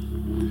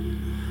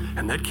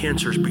 And that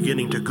cancer is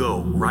beginning to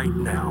go right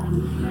now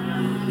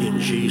in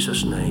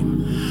Jesus'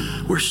 name.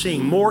 We're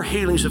seeing more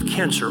healings of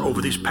cancer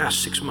over these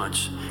past 6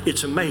 months.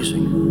 It's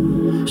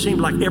amazing. It seems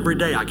like every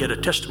day I get a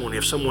testimony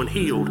of someone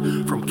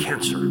healed from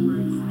cancer.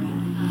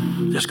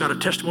 Just got a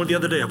testimony the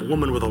other day of a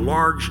woman with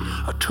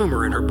a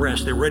tumor in her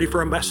breast. They're ready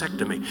for a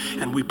mastectomy.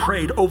 And we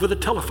prayed over the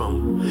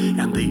telephone,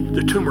 and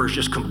the tumor is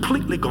just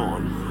completely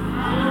gone.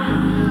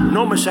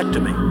 No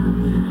mastectomy.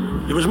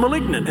 It was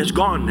malignant. It's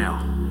gone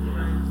now.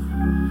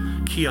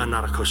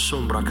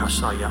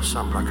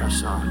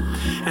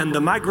 And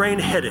the migraine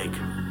headache,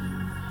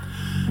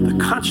 the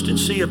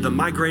constancy of the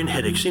migraine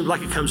headache seems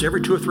like it comes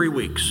every 2 or 3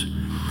 weeks.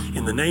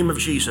 In the name of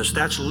Jesus,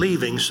 that's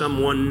leaving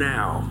someone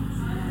now.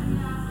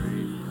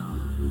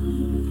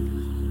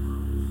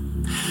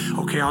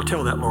 Okay, I'll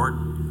tell that, Lord.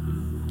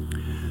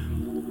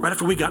 Right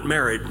after we got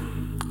married,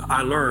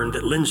 I learned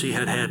that Lindsay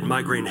had had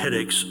migraine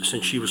headaches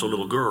since she was a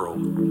little girl.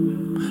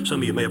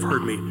 Some of you may have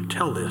heard me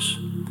tell this.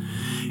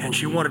 And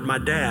she wanted my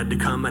dad to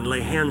come and lay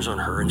hands on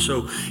her. And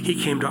so he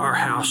came to our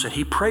house and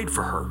he prayed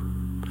for her.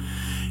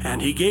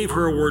 And he gave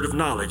her a word of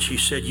knowledge. He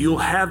said, you'll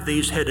have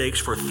these headaches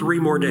for 3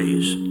 more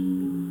days.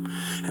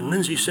 And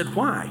Lindsay said,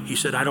 why? He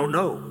said, I don't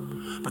know.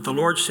 But the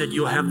Lord said,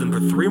 you'll have them for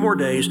 3 more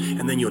days,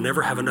 and then you'll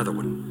never have another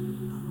one.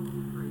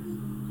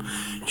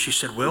 And she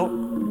said, well,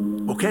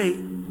 okay.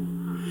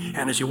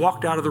 And as he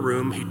walked out of the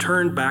room, he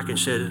turned back and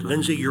said,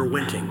 Lindsay, you're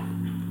wenting.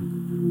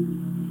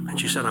 And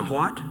she said, I'm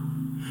what?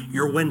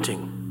 You're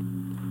wenting.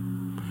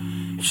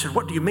 He said,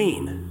 what do you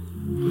mean?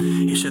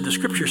 He said, the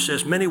scripture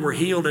says many were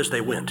healed as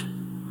they went.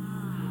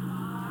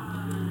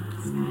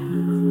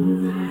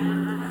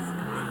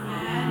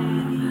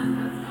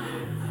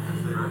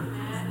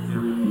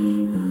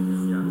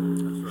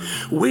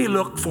 We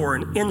look for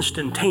an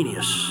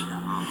instantaneous.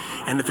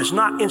 And if it's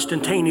not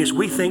instantaneous,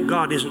 we think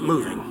God isn't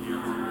moving.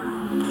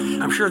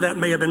 I'm sure that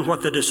may have been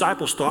what the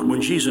disciples thought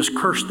when Jesus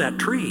cursed that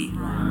tree.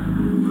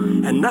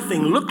 And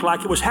nothing looked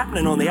like it was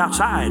happening on the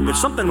outside, but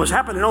something was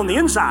happening on the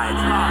inside.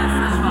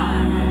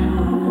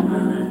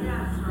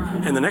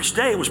 And the next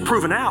day it was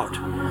proven out.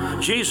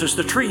 Jesus,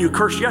 the tree you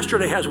cursed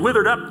yesterday, has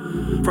withered up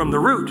from the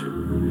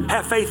root.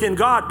 Have faith in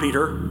God,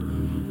 Peter.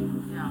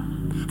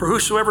 For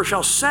whosoever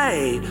shall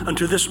say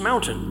unto this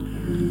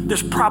mountain,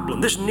 this problem,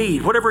 this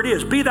need, whatever it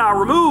is, be thou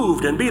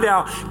removed and be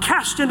thou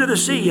cast into the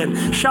sea,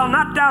 and shall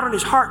not doubt in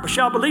his heart, but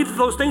shall believe that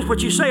those things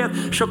which he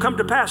saith shall come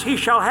to pass, he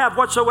shall have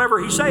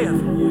whatsoever he saith.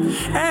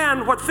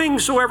 And what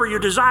things soever you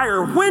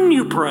desire, when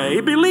you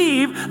pray,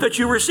 believe that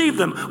you receive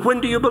them.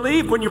 When do you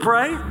believe? When you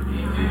pray?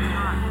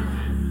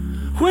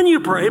 When you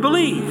pray,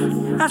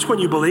 believe. That's when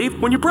you believe,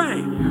 when you pray.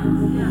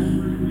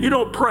 You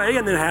don't pray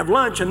and then have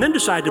lunch and then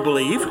decide to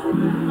believe.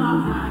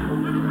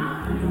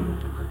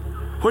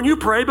 When you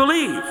pray,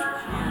 believe.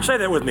 Say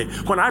that with me.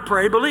 When I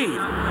pray, believe.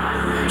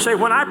 Say,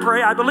 when I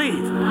pray, I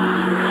believe.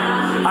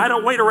 I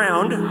don't wait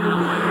around.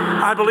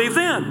 I believe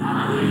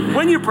then.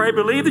 When you pray,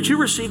 believe that you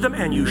receive them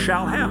and you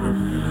shall have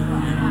them.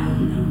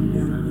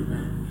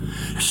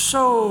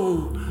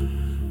 So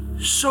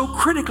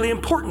critically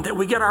important that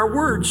we get our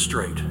words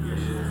straight.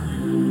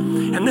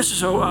 And this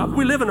is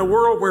we live in a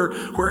world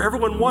where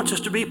everyone wants us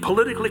to be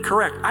politically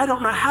correct. I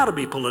don't know how to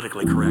be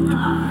politically correct.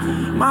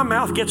 My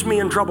mouth gets me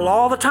in trouble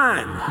all the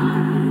time.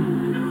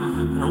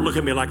 Don't look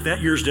at me like that.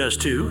 Yours does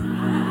too.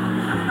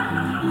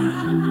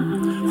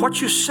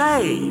 What you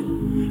say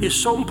is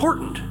so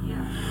important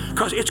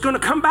because it's going to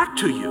come back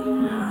to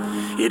you.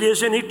 It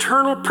is an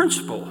eternal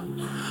principle.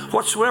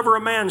 Whatsoever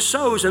a man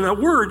sows, and a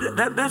word,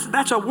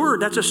 that's a word,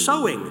 that's a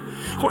sowing.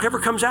 Whatever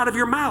comes out of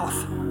your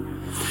mouth.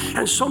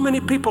 And so many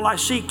people I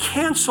see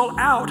cancel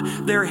out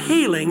their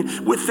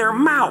healing with their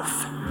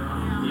mouth.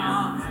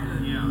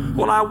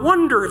 Well, I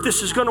wonder if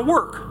this is going to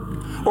work.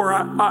 Or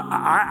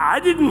I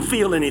didn't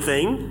feel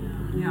anything.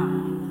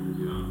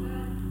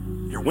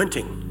 You're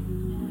wenting.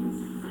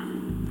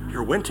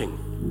 You're wenting.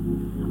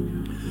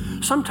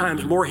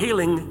 Sometimes more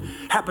healing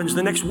happens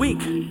the next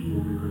week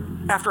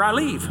after I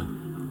leave.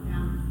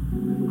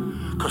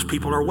 Because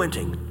people are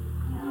wenting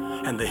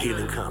and the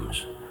healing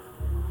comes.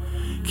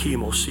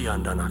 There's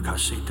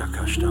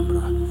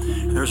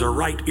a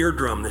right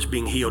eardrum that's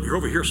being healed. You're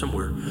over here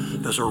somewhere.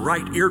 There's a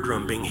right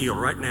eardrum being healed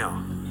right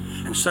now.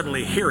 And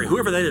suddenly hearing,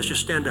 whoever that is,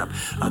 just stand up.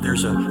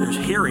 There's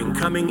hearing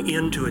coming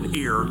into an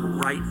ear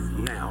right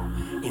now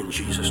in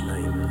Jesus'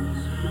 name.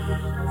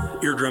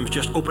 Eardrums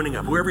just opening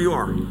up. Whoever you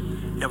are,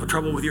 you have a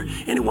trouble with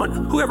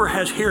whoever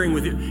has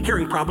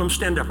hearing problems,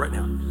 stand up right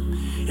now.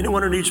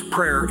 Anyone who needs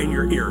prayer in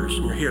your ears,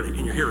 in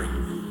your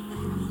hearing.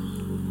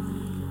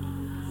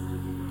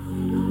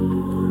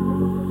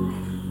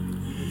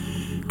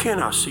 In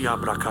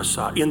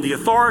the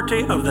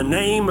authority of the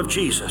name of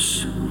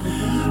Jesus,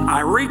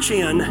 I reach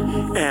in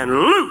and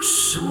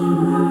loose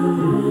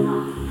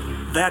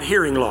that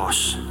hearing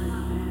loss.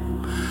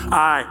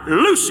 I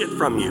loose it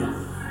from you.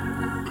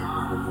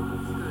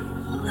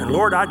 And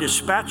Lord, I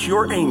dispatch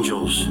your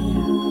angels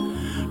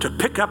to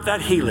pick up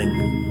that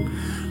healing.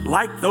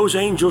 Like those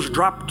angels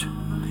dropped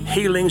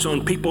healings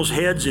on people's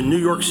heads in New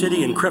York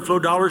City in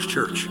Creflo Dollar's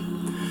church.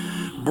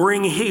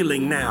 Bring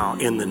healing now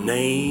in the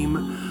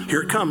name,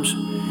 here it comes.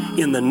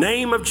 In the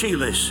name of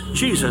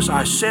Jesus,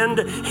 I send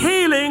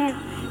healing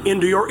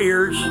into your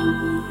ears.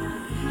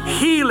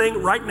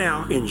 Healing right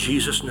now in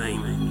Jesus'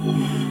 name.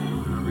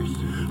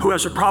 Who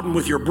has a problem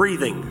with your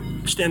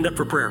breathing? Stand up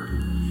for prayer.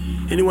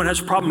 Anyone has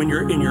a problem in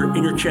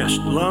your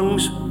chest,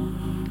 lungs,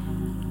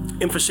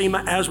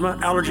 emphysema, asthma,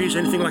 allergies,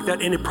 anything like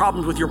that? Any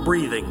problems with your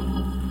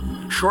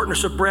breathing?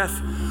 Shortness of breath,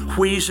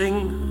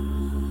 wheezing.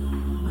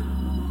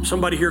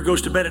 Somebody here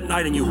goes to bed at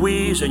night and you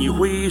wheeze and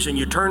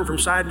you turn from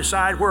side to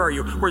side. Where are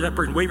you? Where's that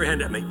person? Wave your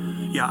hand at me.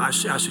 Yeah, I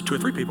see 2 or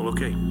 3 people.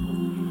 Okay.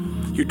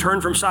 You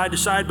turn from side to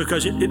side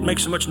because it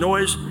makes so much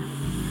noise.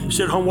 You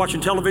sit at home watching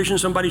television.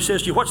 Somebody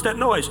says to you, "What's that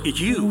noise?" It's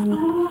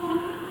you.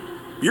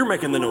 You're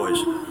making the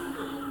noise.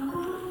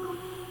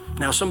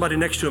 Now somebody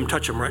next to him,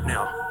 touch him right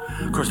now.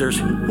 Because there's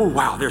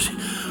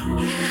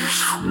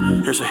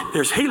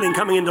healing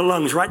coming into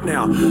lungs right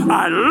now.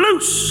 I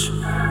loose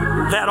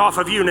that off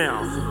of you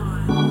now.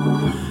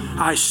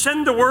 I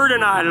send the word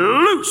and I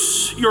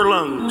loose your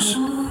lungs.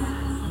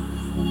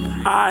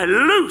 I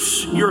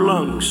loose your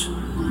lungs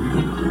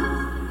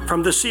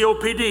from the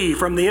COPD,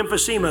 from the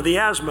emphysema, the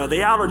asthma, the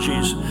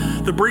allergies,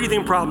 the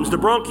breathing problems, the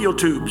bronchial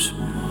tubes.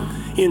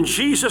 In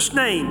Jesus'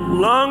 name,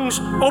 lungs,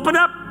 open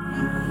up.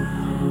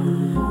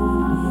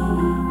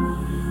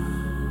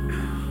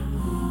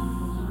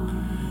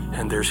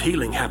 And there's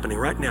healing happening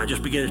right now.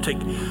 Just begin to take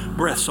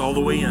breaths all the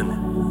way in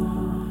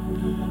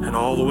and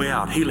all the way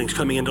out. Healing's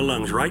coming into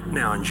lungs right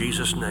now in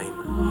Jesus'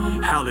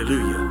 name.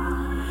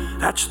 Hallelujah.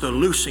 That's the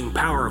loosing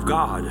power of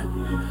God.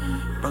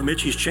 Brother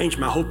Mitch, he's changed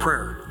my whole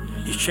prayer.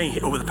 He's changed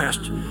it over the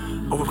past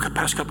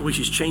couple of weeks.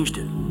 He's changed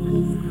it.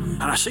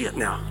 And I see it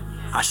now.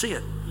 I see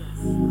it.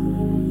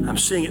 I'm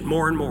seeing it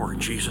more and more in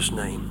Jesus'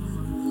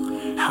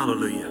 name.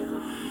 Hallelujah.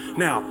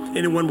 Now,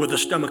 anyone with a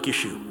stomach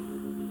issue,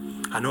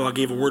 I know I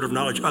gave a word of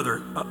knowledge a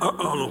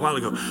little while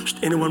ago.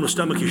 Anyone with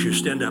stomach issues,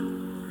 stand up.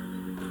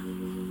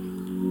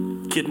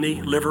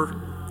 Kidney, liver,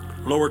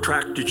 lower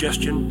tract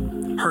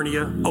digestion,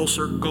 hernia,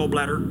 ulcer,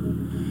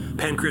 gallbladder,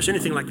 pancreas,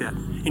 anything like that.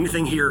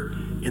 Anything here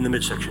in the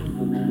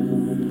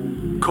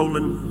midsection.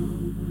 Colon.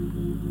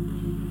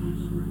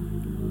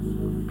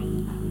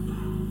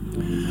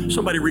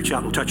 Somebody reach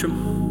out and touch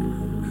them.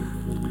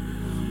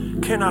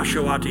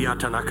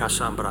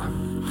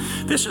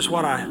 This is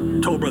what I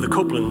told Brother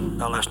Copeland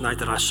last night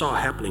that I saw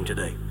happening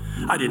today.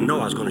 I didn't know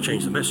I was going to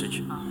change the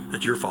message.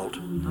 That's your fault.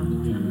 You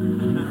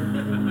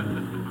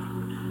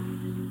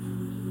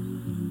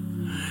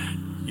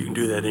can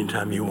do that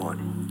anytime you want.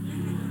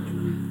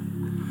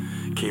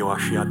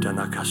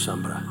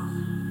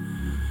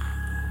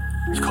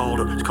 It's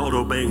called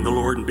obeying the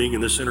Lord and being in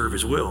the center of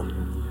His will.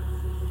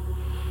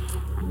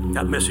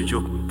 That message,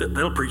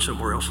 that'll preach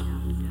somewhere else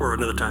or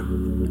another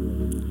time.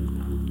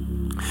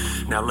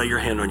 Now lay your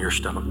hand on your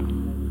stomach.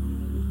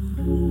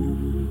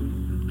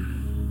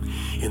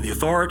 In the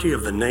authority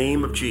of the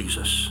name of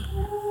Jesus,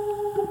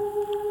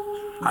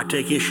 I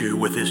take issue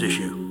with this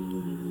issue.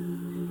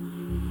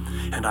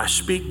 And I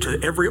speak to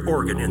every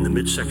organ in the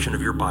midsection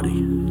of your body.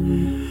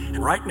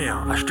 And right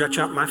now, I stretch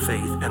out my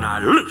faith and I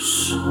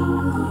loose.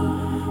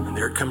 And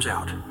there it comes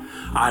out.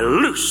 I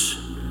loose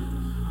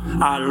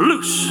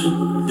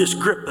this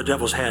grip the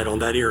devil's had on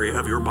that area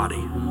of your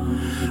body.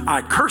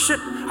 I curse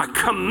it. I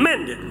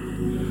command it.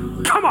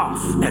 Come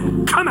off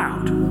and come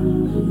out.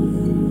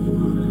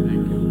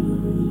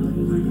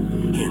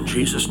 In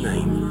Jesus'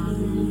 name.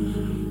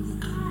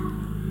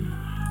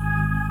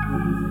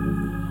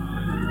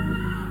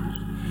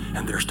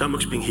 And their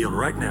stomach's being healed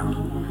right now.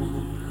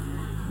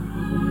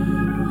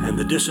 And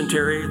the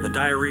dysentery, the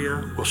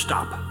diarrhea will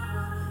stop.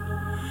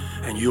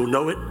 And you'll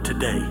know it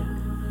today.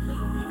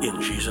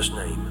 In Jesus'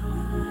 name.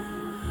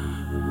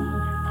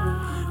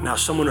 Now,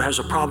 someone who has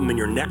a problem in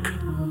your neck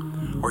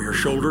or your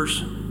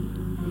shoulders,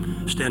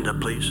 stand up,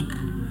 please.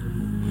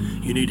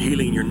 You need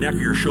healing in your neck or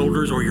your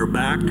shoulders or your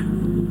back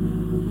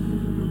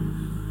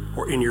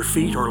or in your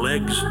feet or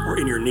legs or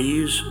in your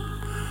knees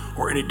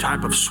or any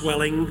type of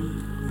swelling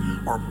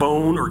or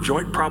bone or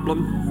joint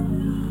problem.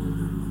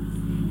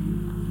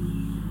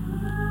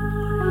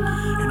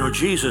 You know,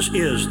 Jesus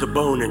is the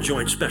bone and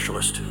joint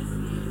specialist.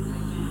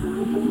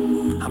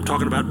 I'm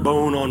talking about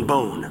bone on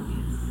bone.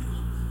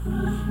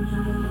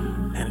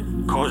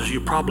 And it causes you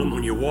a problem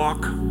when you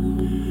walk.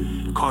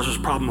 It causes a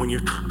problem when you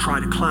try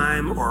to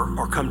climb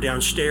or come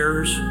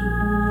downstairs.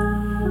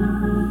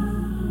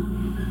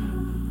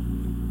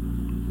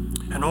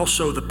 And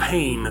also the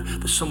pain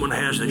that someone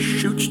has that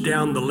shoots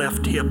down the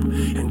left hip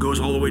and goes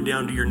all the way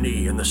down to your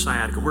knee and the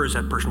sciatica. Where is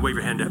that person? Wave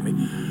your hand at me.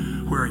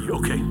 Where are you?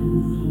 Okay.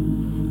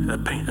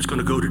 That pain, that's going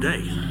to go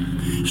today.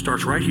 It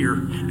starts right here.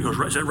 It goes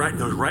right. Is that right? It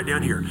goes right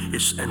down here.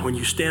 And when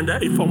you stand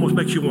up, it almost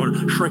makes you want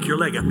to shrink your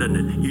leg up, doesn't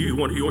it? You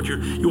want to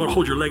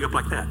hold your leg up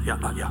like that. Yeah.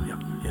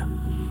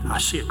 I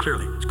see it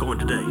clearly. It's going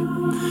today.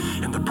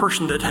 And the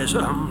person that has,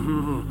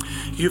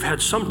 you've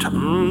had some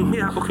time.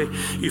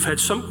 You've had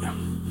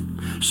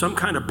some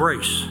kind of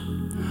brace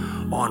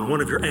on one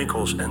of your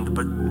ankles,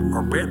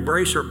 or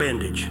brace or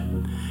bandage.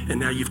 And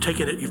now you've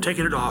taken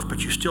it off,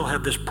 but you still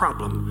have this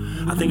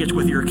problem. I think it's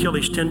with your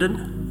Achilles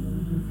tendon.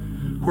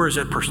 Where is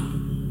that person?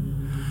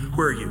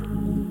 Where are you?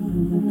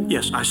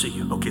 Yes, I see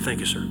you. Okay, thank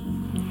you, sir.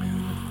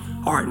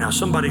 All right, now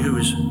somebody who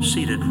is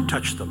seated,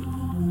 touch them.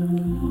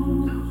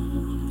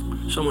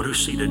 Someone who's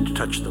seated,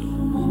 touch them.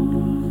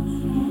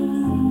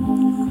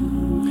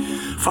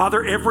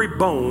 Father, every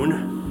bone,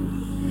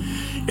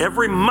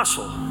 every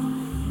muscle,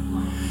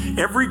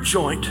 every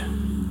joint,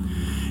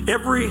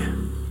 every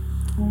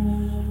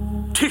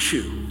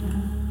tissue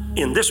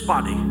in this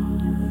body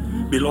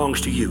belongs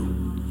to you.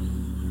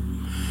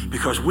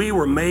 Because we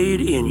were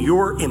made in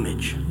your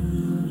image.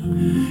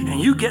 And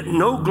you get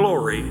no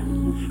glory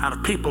out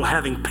of people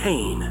having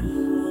pain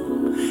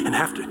and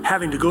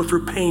having to go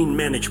through pain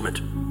management.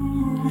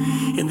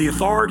 In the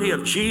authority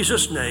of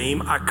Jesus'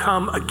 name, I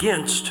come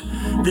against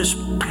this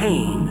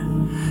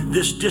pain,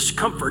 this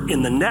discomfort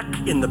in the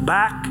neck, in the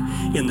back,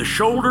 in the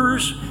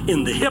shoulders,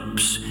 in the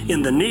hips,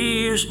 in the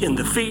knees, in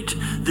the feet,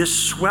 this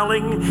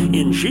swelling.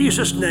 In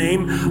Jesus'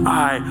 name,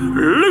 I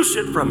loose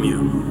it from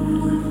you.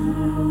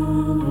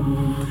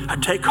 I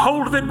take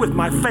hold of it with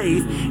my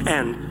faith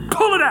and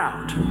pull it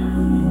out.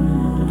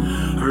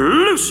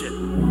 Loose it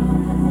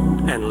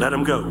and let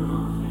him go.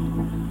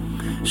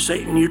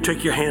 Satan, you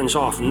take your hands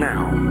off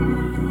now.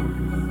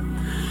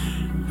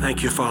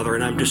 Thank you, Father,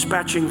 and I'm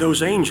dispatching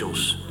those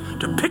angels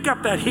to pick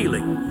up that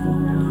healing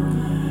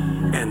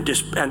and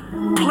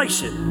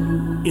place it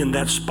in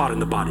that spot in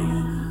the body.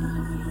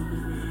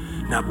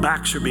 Now,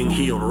 backs are being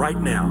healed right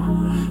now.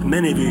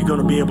 Many of you are going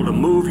to be able to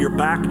move your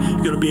back.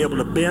 You're going to be able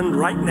to bend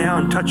right now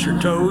and touch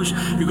your toes.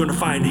 You're going to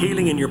find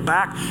healing in your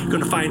back. You're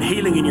going to find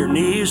healing in your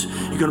knees.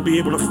 You're going to be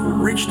able to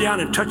reach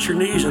down and touch your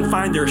knees and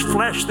find there's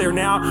flesh there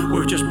now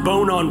where it's just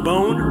bone on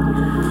bone.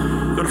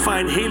 You're going to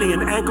find healing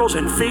in ankles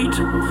and feet.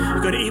 You're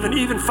going to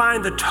even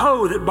find the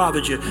toe that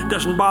bothered you. It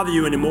doesn't bother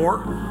you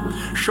anymore.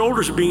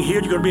 Shoulders are being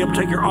healed. You're going to be able to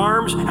take your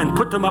arms and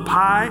put them up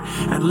high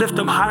and lift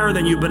them higher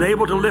than you've been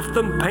able to lift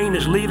them. Pain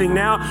is leaving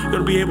now. You're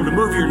going to be able to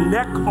move your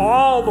neck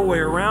all the way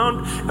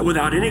around and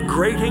without any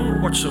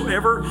grating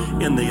whatsoever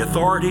in the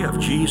authority of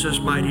Jesus'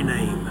 mighty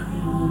name.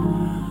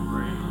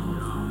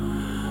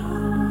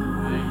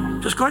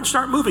 Just go ahead and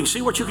start moving.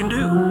 See what you can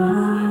do.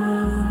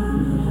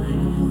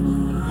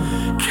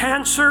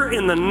 Cancer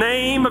in the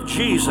name of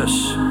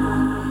Jesus.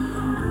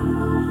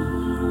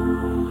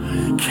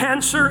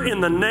 Cancer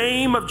in the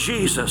name of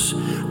Jesus.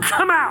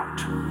 Come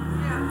out.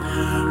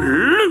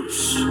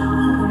 Loose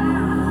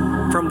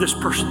from this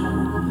person.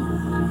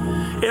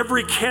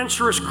 Every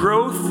cancerous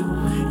growth,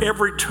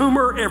 every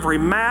tumor, every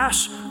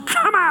mass,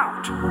 come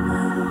out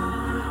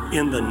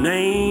in the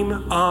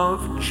name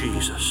of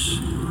Jesus.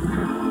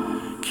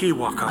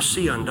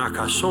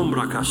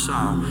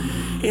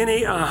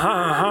 Any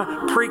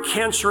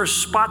precancerous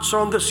spots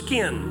on the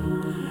skin.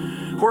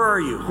 Where are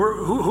you?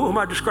 Who am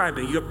I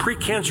describing? You have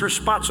precancerous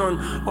spots on,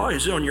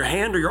 is it on your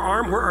hand or your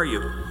arm? Where are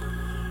you?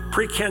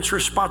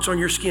 Precancerous spots on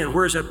your skin.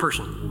 Where is that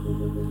person?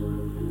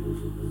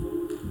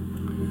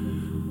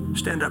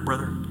 Stand up,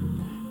 brother.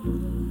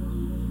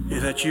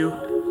 Is that you?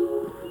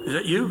 Is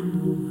that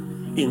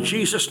you? In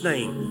Jesus'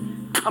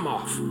 name, come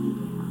off.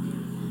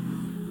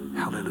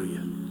 Hallelujah.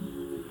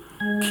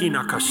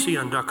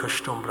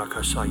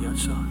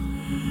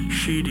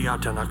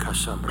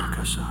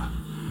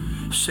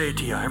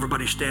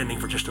 Everybody standing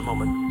for just a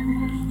moment.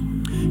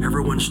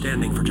 Everyone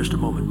standing for just a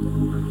moment.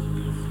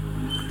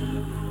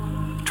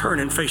 Turn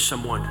and face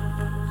someone.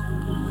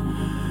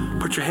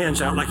 Put your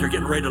hands out like you're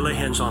getting ready to lay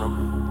hands on them.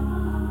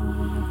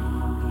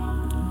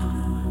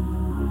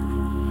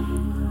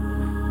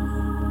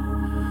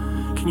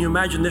 Can you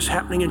imagine this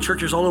happening in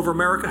churches all over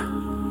America?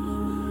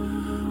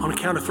 On the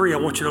count of 3, I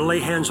want you to lay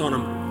hands on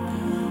them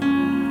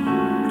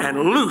and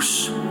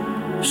loose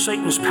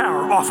Satan's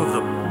power off of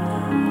them.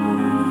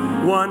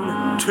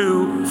 1,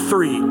 2,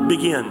 3,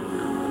 begin.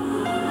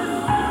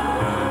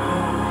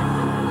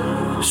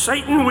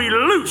 Satan, we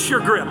loose your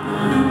grip.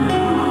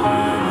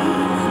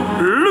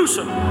 Loose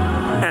him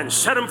and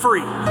set him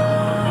free.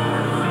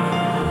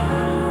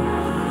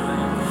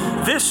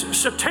 This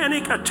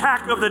satanic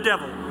attack of the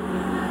devil,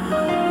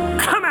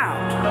 come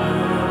out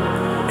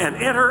and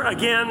enter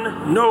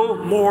again no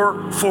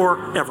more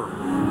forever.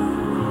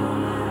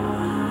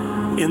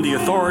 In the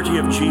authority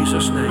of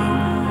Jesus'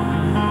 name.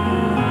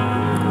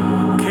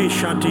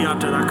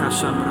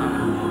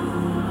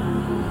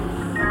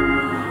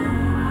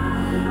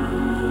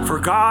 For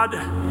God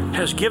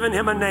has given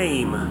him a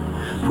name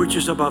which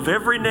is above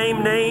every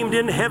name named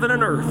in heaven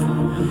and earth.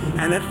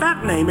 And at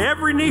that name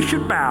every knee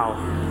should bow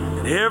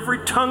and every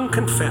tongue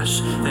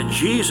confess that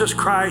Jesus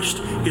Christ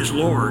is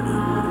Lord.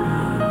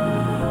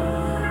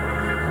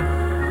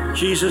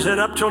 Jesus said,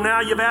 up till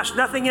now you've asked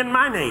nothing in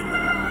my name.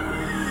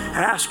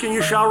 Ask and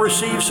you shall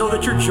receive so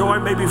that your joy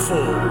may be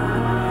full.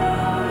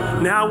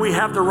 Now we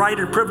have the right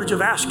and privilege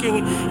of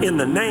asking in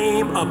the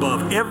name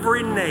above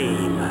every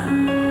name.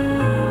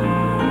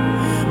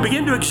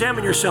 Begin to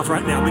examine yourself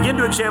right now. Begin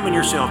to examine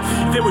yourself.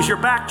 If it was your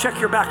back, check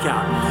your back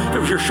out. If it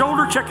was your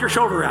shoulder, check your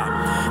shoulder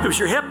out. If it was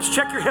your hips,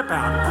 check your hip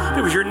out. If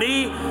it was your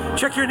knee,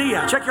 check your knee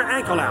out. Check your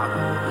ankle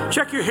out.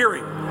 Check your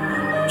hearing.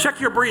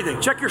 Check your breathing.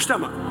 Check your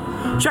stomach.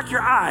 Check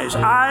your eyes.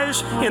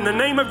 Eyes, in the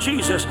name of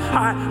Jesus,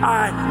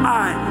 I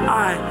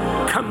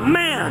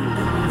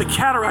command the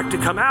cataract to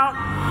come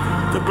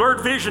out, the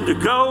blurred vision to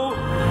go,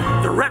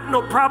 the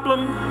retinal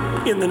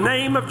problem, in the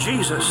name of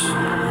Jesus.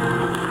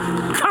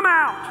 Come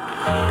out.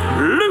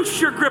 Loose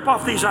your grip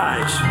off these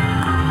eyes.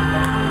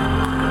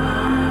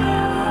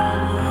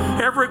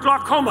 Every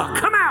glaucoma,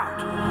 come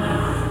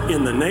out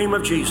in the name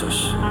of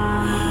Jesus.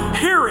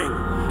 Hearing,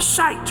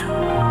 sight,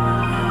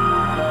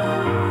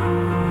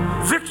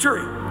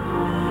 victory,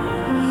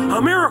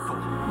 a miracle.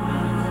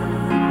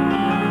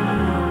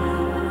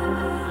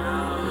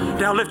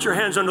 Now lift your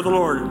hands unto the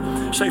Lord.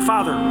 Say,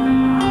 Father,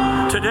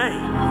 today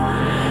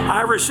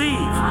I receive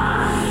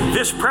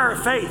this prayer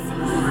of faith.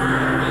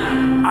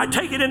 I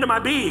take it into my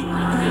being.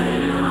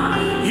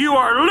 You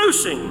are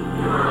loosing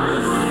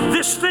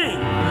this thing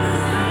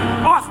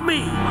off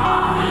me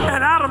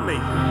and out of me.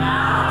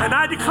 And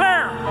I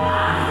declare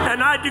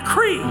and I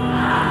decree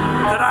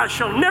that I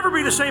shall never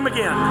be the same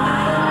again.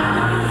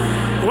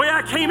 The way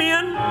I came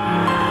in,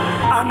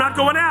 I'm not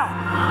going out.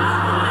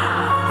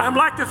 I'm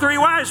like the 3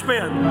 wise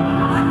men.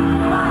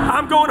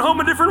 I'm going home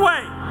a different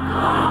way.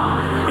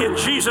 In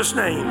Jesus'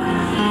 name.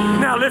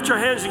 Now lift your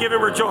hands and give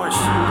him rejoice.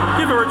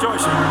 Give him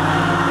rejoicing.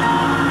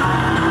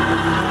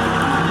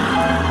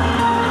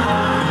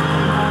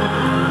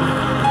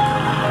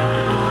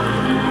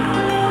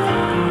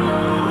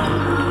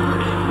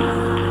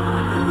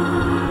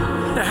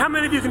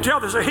 many of you can tell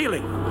there's a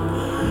healing?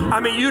 I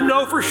mean, you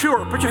know for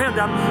sure. Put your hand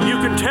down. You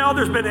can tell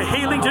there's been a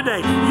healing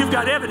today. You've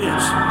got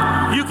evidence.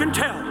 You can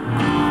tell.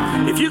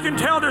 If you can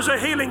tell there's a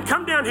healing,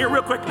 come down here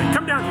real quickly.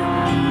 Come down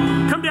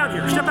here. Come down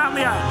here. Step out in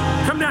the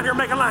aisle. Come down here.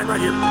 Make a line right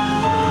here.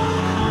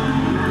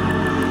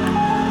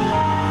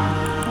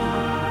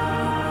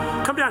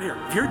 Come down here.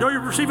 If you know you're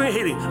receiving a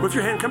healing, with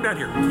your hand, come down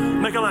here.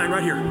 Make a line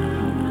right here.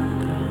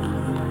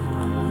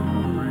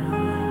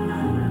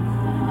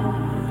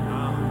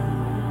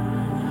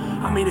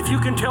 I mean, if you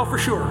can tell for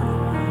sure.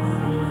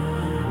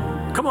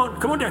 Come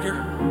on down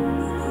here.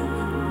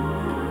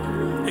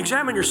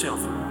 Examine yourself.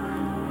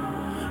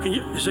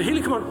 Is there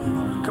healing? Come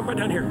on, come right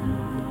down here.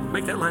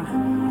 Make that line.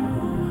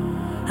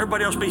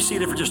 Everybody else be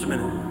seated for just a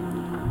minute.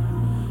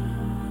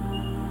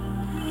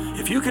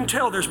 If you can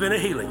tell there's been a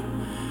healing,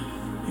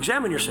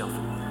 examine yourself.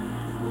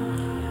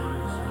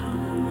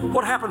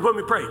 What happened when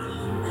we prayed?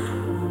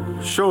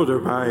 Shoulder.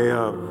 My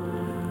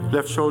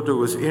left shoulder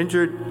was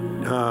injured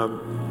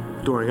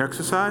during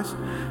exercise,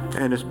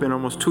 and it's been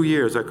almost 2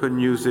 years. I couldn't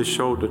use this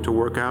shoulder to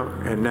work out,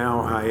 and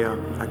now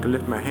I can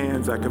lift my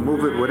hands, I can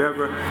move it,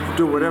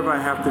 do whatever I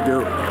have to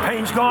do.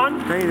 Pain's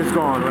gone? Pain is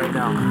gone right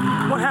now.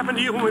 What happened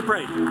to you when we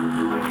prayed?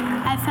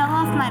 I fell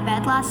off my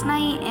bed last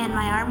night and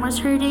my arm was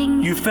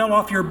hurting. You fell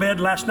off your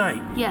bed last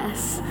night?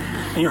 Yes.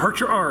 And you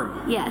hurt your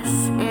arm?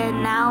 Yes,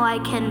 and now I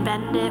can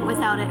bend it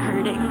without it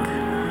hurting.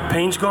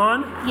 Pain's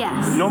gone?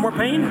 Yes. No more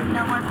pain?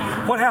 No more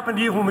pain. What happened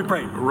to you when we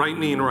prayed? Right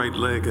knee and right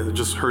leg are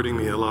just hurting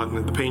me a lot,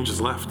 and the pain just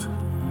left.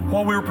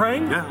 While we were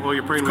praying? Yeah, while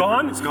you're praying. It's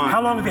gone? It's gone.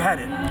 How long have you had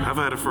it? I've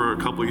had it for a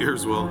couple of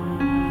years, Will.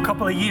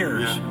 Couple of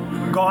years.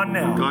 Yeah. Gone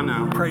now. Gone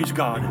now. Praise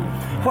God.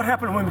 What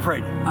happened when we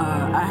prayed?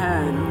 I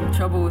had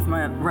trouble with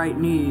my right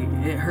knee.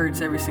 It hurts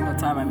every single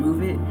time I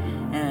move it,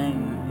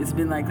 and it's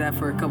been like that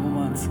for a couple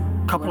months.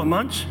 Couple of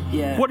months?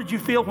 Yeah. What did you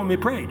feel when we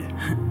prayed?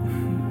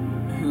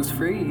 It was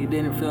free. It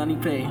didn't feel any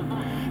pain.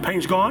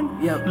 Pain's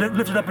gone? Yep.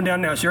 Lift it up and down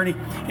now. Is there any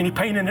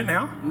pain in it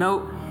now?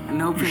 Nope.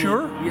 No pain. You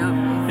sure? Yep.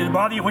 Did it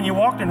bother you when you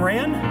walked and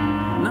ran?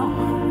 No.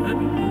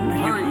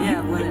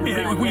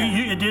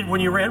 It did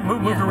when you ran,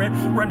 moved and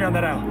ran. Run down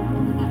that aisle.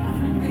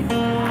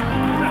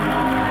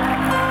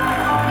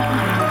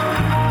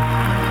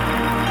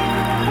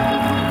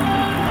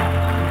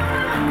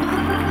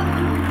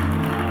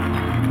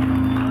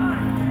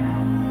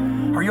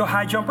 Are you a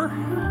high jumper?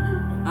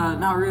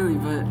 Not really,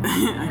 but...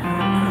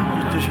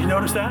 Did you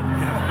notice that?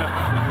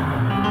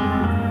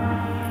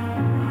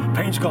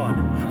 Pain's gone.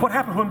 What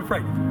happened when we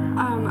prayed?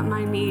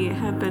 My knee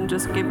had been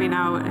just giving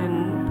out,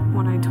 and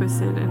when I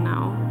twisted, and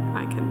now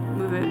I can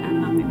move it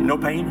and nothing. No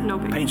pain? No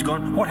pain. Pain's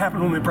gone. What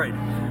happened when we prayed?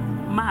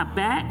 My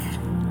back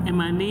and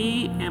my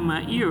knee and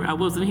my ear. I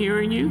wasn't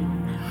hearing you,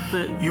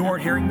 but... You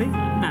weren't hearing me?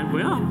 Not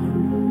well.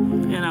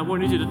 And I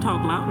wanted you to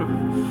talk louder.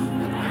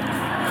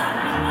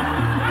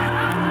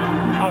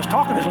 I was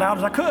talking as loud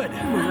as I could.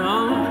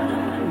 Well,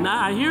 now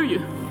I hear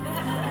you.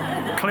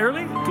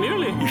 Clearly?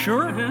 Clearly. You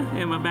sure?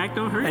 And my back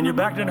don't hurt. And your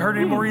back didn't hurt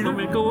anymore either? Want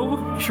me to go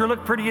over? You sure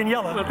look pretty in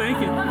yellow. Well, thank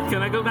you.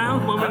 Can I go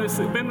down? Want me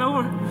to bend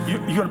over? You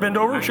gonna bend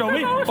over and show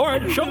me? All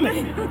right, show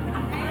me.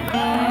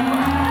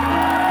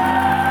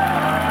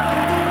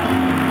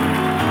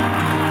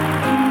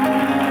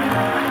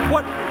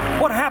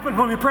 What happened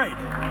when we prayed?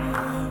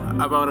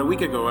 About a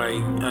week ago,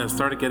 I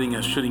started getting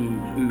a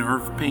shooting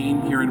nerve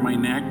pain here in my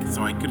neck,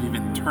 so I couldn't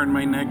even turn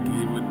my neck.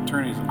 It would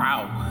turn it,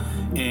 ow.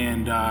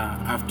 And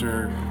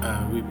after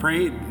we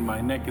prayed, my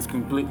neck is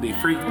completely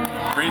free.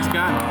 Praise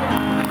God.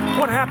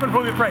 What happened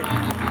when we prayed?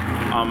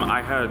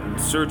 I had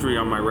surgery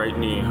on my right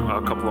knee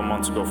a couple of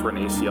months ago for an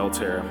ACL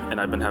tear,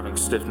 and I've been having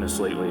stiffness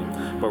lately.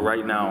 But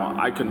right now,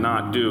 I could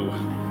not do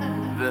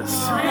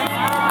this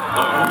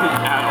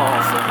at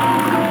all. So.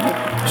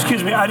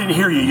 Excuse me, I didn't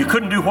hear you. You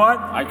couldn't do what?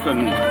 I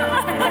couldn't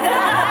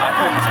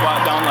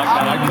squat down like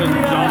that. I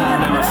couldn't jump.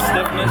 There was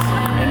stiffness,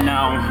 and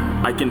now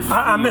I can feel.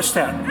 I missed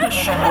that.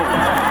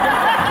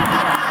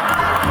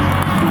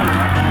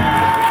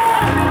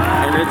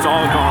 And it's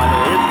all gone.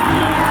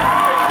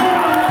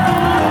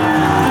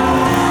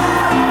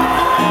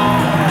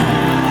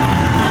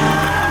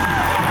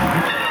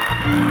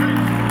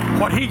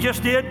 What he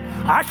just did,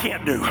 I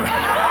can't do.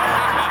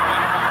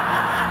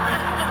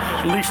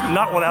 At least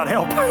not without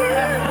help.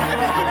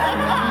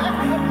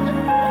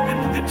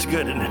 It's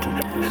good, isn't it?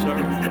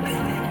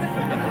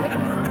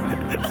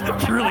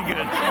 It's really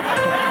good.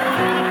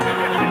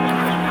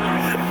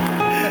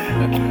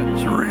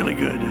 It's really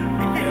good.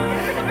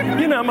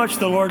 You know how much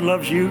the Lord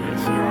loves you?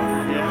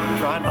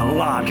 A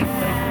lot.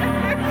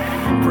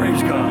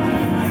 Praise God.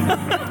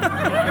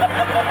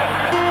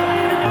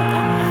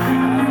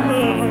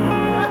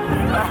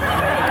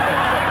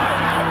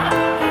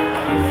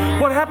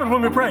 What happened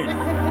when we prayed?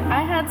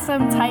 I had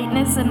some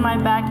tightness in my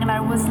back, and I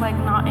was like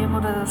not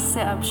able to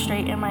sit up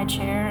straight in my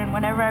chair. And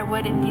whenever I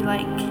would, it'd be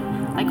like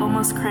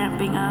almost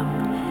cramping up.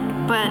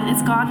 But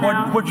it's gone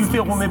now. What did you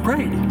feel when we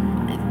prayed?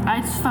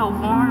 I just felt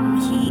warm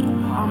heat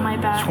on my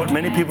back. It's what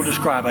many people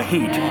describe a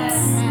heat.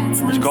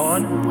 Yes. It's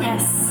gone?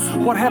 Yes.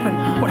 What happened?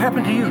 What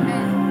happened to you?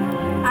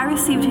 I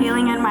received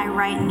healing in my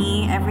right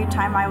knee. Every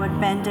time I would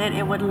bend it,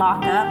 it would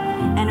lock up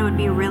and it would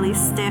be really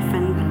stiff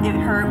and it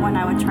hurt when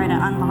I would try to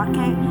unlock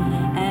it.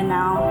 And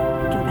now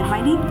I can bend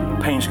my knee.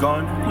 Pain's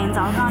gone? Pain's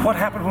all gone. What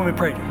happened when we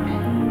prayed?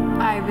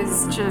 I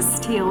was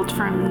just healed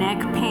from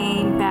neck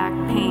pain, back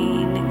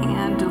pain,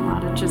 and a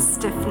lot of just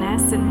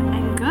stiffness, and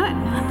I'm good.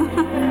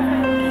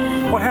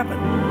 What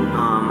happened?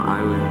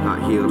 I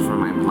got healed from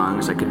my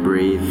lungs. I could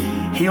breathe.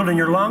 Healed in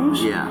your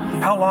lungs? Yeah.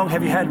 How long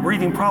have you had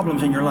breathing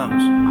problems in your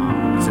lungs?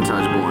 Since I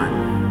was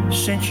born.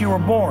 Since you were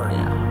born?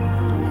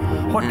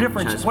 Yeah. What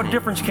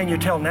difference can you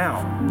tell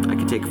now? I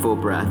can take full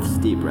breaths,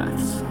 deep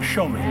breaths.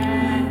 Show me.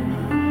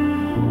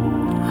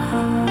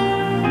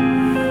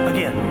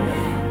 Again.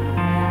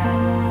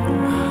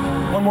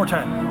 One more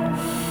time.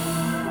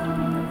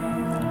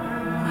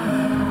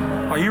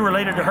 Are you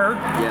related to her?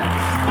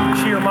 Yes.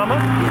 Is she your mama?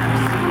 Yes.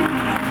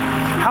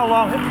 How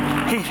long?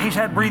 He's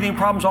had breathing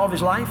problems all of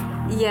his life?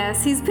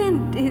 Yes, he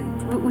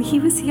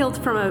was healed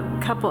from a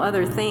couple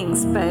other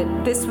things, but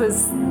this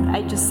was,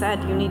 I just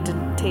said, you need to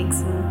take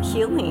some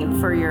healing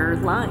for your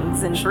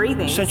lungs and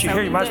breathing. Since you're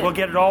here, you might as well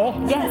get it all?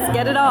 Yes,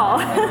 get it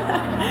all.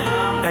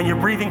 And you're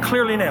breathing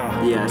clearly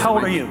now? Yes. How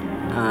old are you?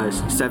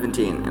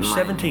 17. And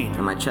 17.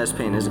 And my chest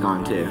pain is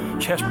gone too.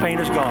 Chest pain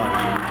is gone.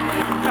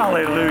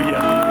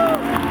 Hallelujah.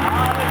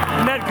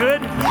 Isn't that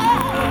good?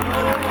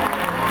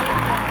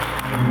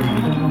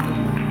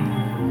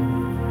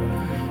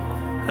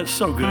 That's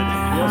so good. Did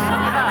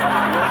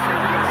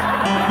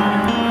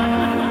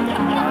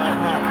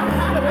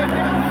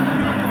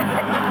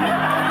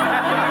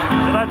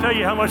I tell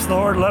you how much the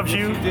Lord loves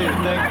you? Yes, you did.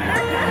 Thank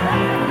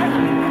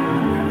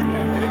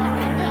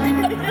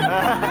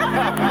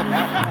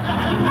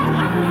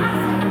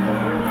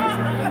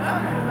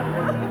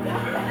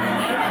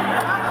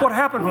What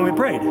happened when we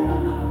prayed?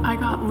 I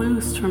got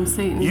loosed from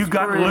Satan's grip. You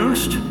got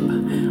loosed?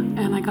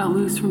 And I got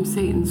loosed from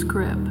Satan's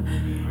grip.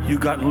 You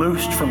got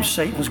loosed from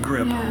Satan's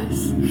grip. Yes.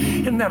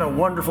 Isn't that a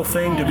wonderful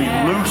thing to be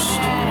loosed?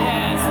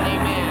 Yes,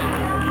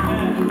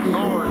 amen.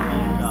 Lord.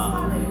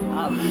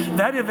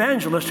 That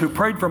evangelist who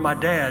prayed for my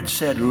dad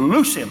said,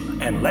 loose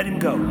him and let him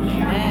go.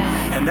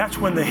 And that's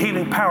when the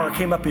healing power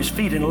came up his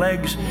feet and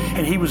legs,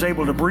 and he was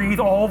able to breathe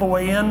all the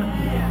way in,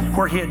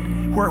 where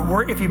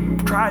if he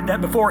tried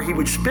that before, he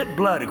would spit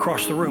blood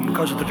across the room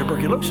because of the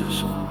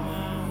tuberculosis.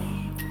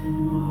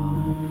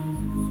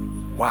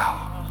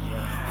 Wow.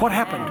 What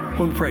happened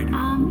when we prayed?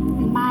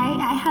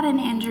 I had an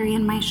injury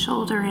in my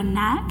shoulder and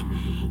neck,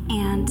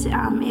 and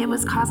it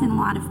was causing a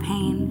lot of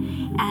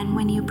pain. And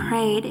when you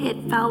prayed, it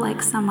felt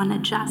like someone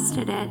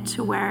adjusted it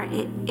to where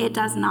it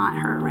does not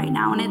hurt right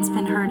now, and it's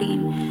been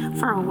hurting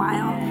for a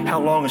while. How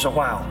long is a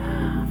while?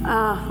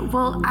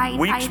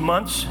 Weeks,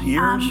 months,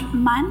 years?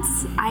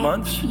 Months.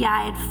 Months? Yeah,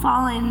 I had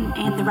fallen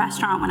in the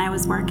restaurant when I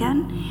was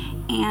working,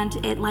 and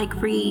it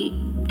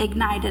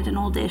reignited an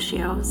old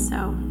issue.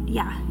 So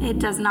yeah, it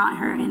does not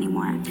hurt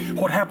anymore.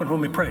 What happened when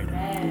we prayed?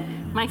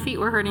 My feet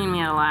were hurting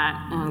me a lot,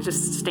 and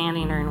just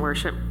standing there in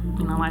worship.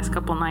 Last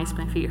couple nights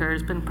my feet hurt.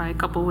 It's been probably a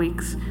couple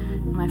weeks.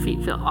 My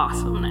feet feel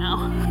awesome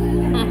now.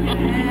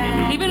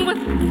 Even with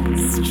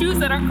shoes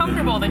that aren't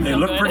comfortable, they feel good. They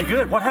look pretty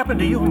good. What happened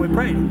to you when we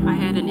prayed? I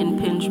had an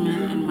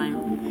impingement in my...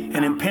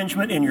 An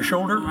impingement in your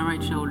shoulder? My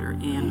right shoulder,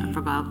 and for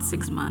about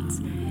 6 months.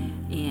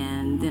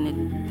 And then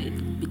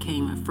it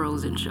became a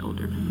frozen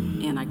shoulder,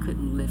 and I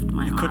couldn't lift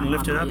my arm. You couldn't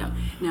lift it up?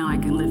 Now I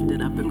can lift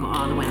it up and go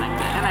all the way like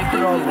that. And I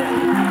couldn't do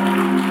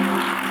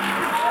that.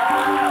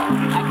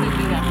 I couldn't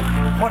do that.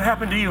 What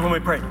happened to you when we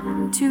prayed?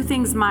 2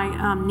 things. My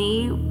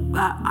knee,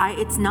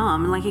 it's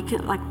numb.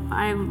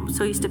 I'm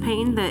so used to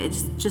pain that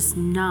it's just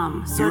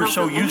numb. So you were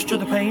so used to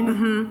the pain?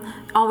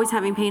 Mm-hmm. Always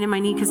having pain in my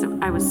knee because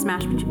I was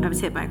smashed. I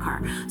was hit by a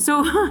car.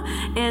 So,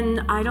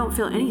 and I don't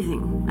feel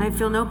anything. I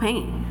feel no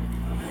pain.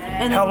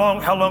 And how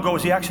long ago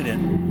was the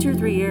accident? 2 or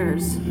 3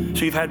 years.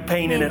 So you've had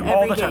pain in it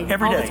all the time,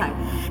 every day? All the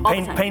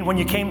time. Pain when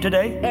you came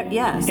today?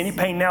 Yes. Any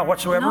pain now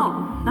whatsoever?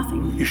 No,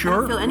 nothing. You sure? I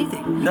don't feel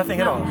anything. Nothing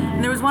at all?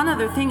 And there was one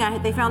other thing.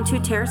 They found 2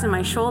 tears in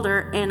my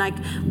shoulder, and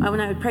when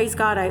I would praise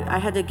God, I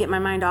had to get my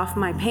mind off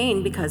my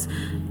pain because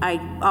I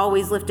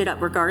always lift it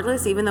up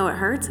regardless, even though it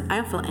hurts. I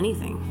don't feel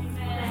anything.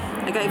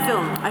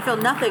 I feel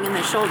nothing in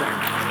the shoulder.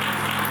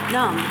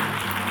 Numb.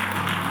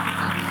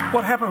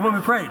 What happened when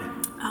we prayed?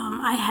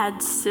 I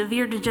had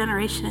severe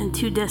degeneration in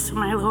 2 discs in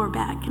my lower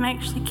back, and I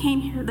actually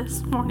came here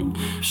this morning.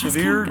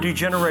 Severe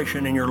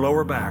degeneration in your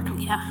lower back?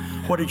 Yeah.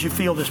 What did you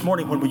feel this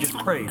morning when we just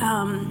prayed?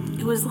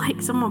 It was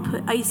like someone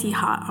put icy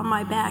hot on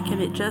my back, and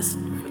it just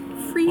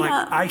freed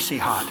up. Like icy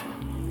hot?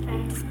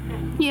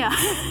 Yeah.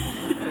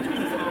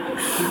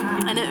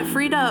 And it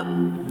freed up.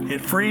 It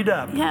freed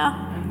up? Yeah.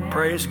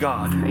 Praise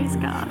God. Praise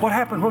God. What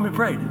happened when we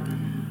prayed?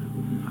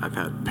 I've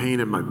had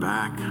pain in my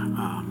back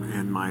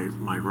and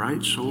my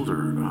right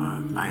shoulder.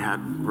 I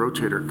had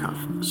rotator cuff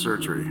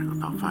surgery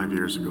about 5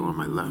 years ago on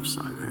my left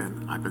side,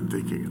 and I've been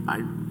thinking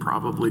I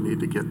probably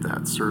need to get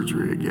that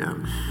surgery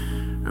again.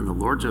 And the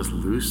Lord just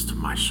loosed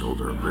my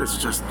shoulder. It's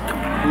just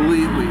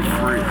completely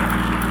free.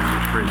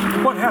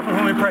 What happened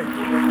when we prayed?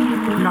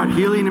 Got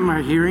healing in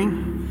my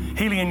hearing.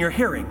 Healing in your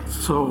hearing.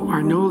 So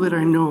I know that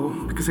I know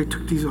because I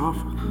took these off.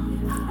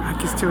 I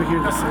can still hear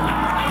the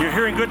sound. You're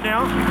hearing good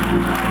now?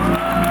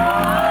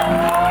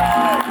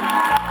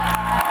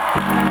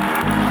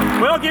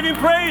 Well, give him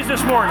praise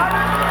this morning.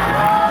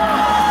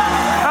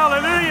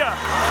 Hallelujah.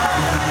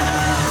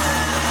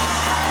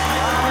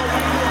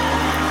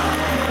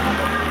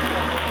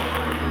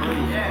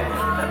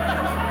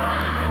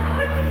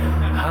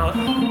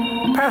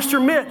 Pastor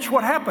Mitch,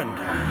 what happened?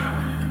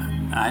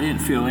 I didn't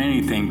feel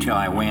anything till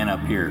I went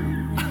up here.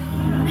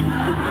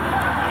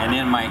 And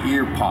then my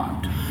ear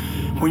popped.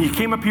 When you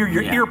came up here,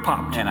 your ear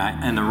popped.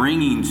 And the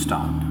ringing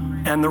stopped.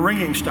 And the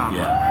ringing stopped.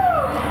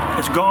 Yeah.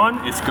 It's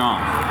gone? It's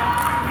gone.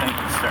 Thank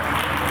you, sir.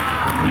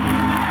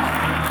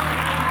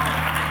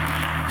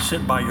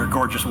 Sit by your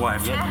gorgeous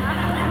wife.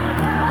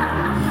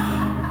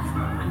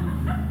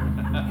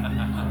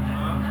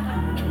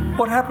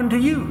 What happened to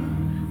you?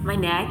 My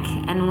neck,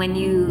 and when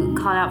you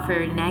called out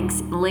for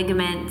necks,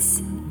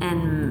 ligaments,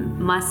 and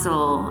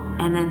muscle,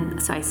 and then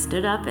so I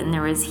stood up and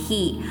there was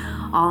heat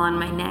all on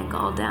my neck,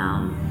 all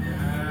down.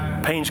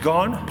 Pain's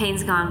gone?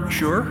 Pain's gone.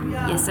 Sure?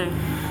 Yes, sir.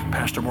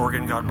 Pastor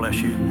Morgan, God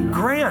bless you.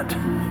 Grant,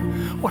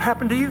 what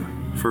happened to you?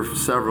 For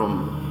several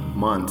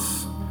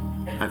months,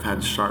 I've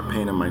had sharp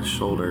pain in my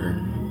shoulder,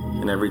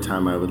 and every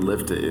time I would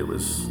lift it, I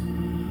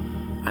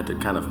had to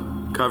kind of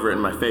cover it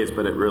in my face,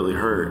 but it really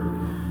hurt.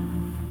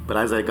 But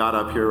as I got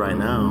up here right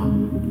now,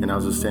 and I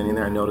was just standing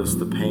there, I noticed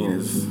the pain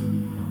is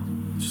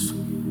just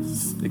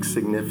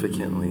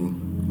significantly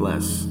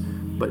less.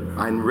 But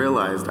I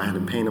realized I had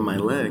a pain in my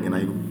leg, and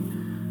I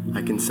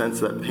can sense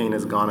that pain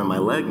is gone in my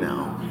leg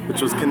now,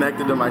 which was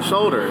connected to my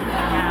shoulder.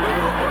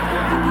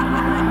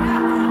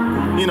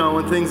 You know,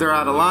 when things are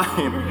out of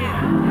line.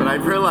 But I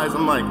realized,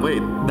 I'm like,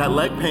 wait, that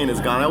leg pain is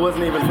gone. I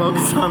wasn't even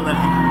focused on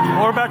that.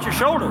 What about your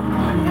shoulder?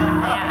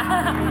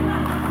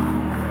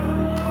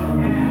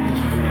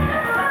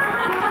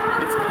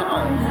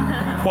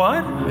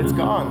 What? It's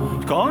gone.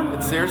 It's gone?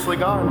 It's seriously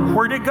gone.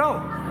 Where'd it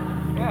go?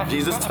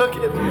 Jesus took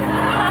it.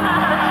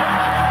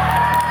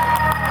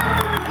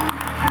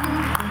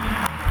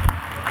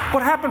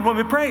 What happened when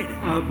we prayed?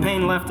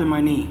 Pain left in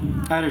my knee.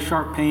 I had a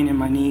sharp pain in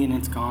my knee and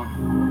it's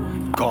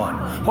gone. Gone.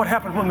 What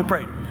happened when we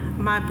prayed?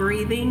 My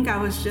breathing, I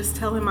was just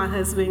telling my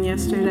husband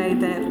yesterday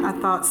that I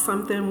thought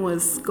something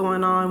was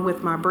going on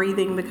with my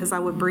breathing because I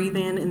would breathe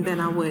in and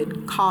then I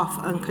would cough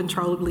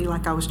uncontrollably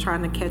like I was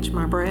trying to catch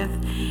my breath.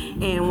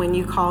 And when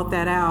you called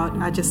that out,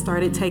 I just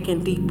started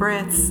taking deep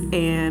breaths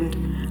and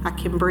I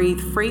can breathe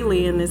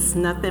freely and it's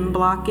nothing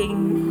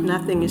blocking,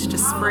 nothing, is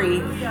just free.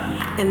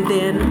 And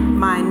then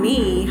my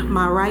knee,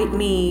 my right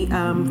knee,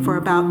 for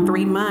about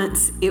 3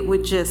 months, it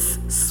would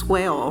just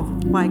swell.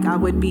 Like I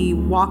would be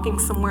walking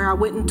somewhere, I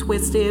wouldn't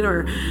twist it or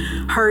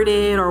hurt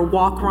it or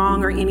walk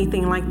wrong or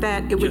anything like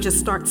that. It would just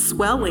start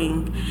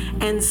swelling.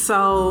 And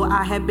so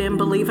I had been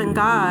believing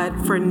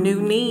God for new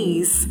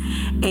knees,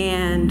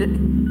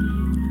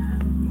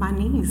 and my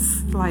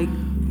knees, like,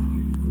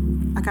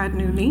 I got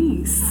new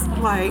knees.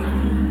 Like,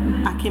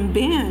 I can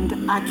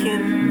bend, I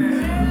can.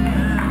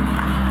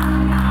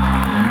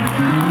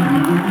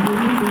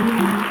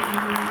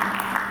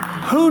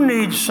 Who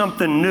needs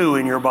something new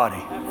in your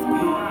body?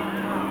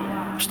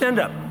 Stand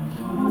up.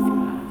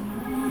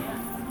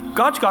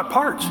 God's got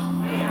parts.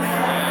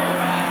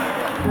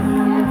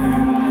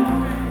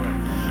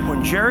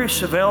 When Jerry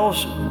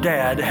Savelle's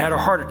dad had a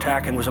heart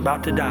attack and was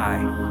about to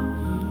die,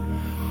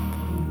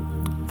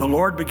 the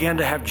Lord began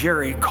to have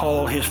Jerry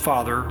call his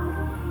father,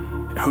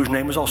 whose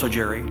name was also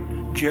Jerry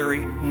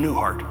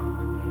Newhart.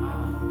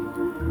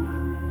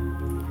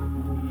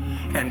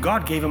 And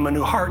God gave him a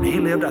new heart, and he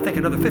lived, I think,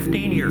 another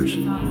 15 years.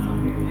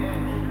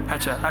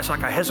 That's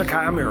like a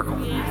Hezekiah miracle.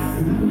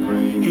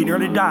 He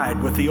nearly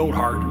died with the old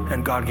heart,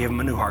 and God gave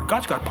him a new heart.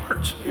 God's got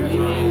parts.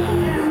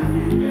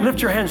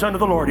 Lift your hands unto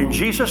the Lord. In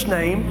Jesus'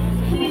 name,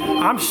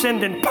 I'm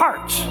sending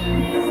parts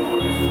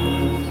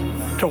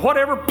to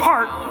whatever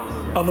part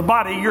of the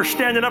body you're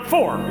standing up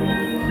for.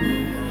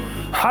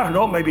 I don't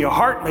know, it may be a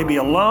heart, maybe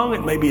a lung,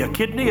 it may be a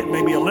kidney, it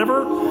may be a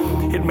liver,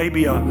 it may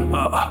be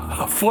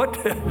a foot.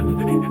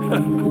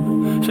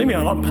 Some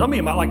of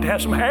you might like to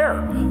have some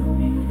hair.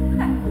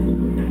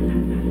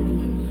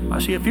 I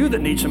see a few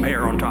that need some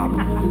hair on top.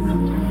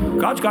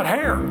 God's got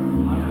hair.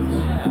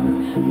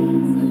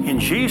 In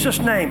Jesus'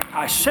 name,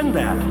 I send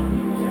that.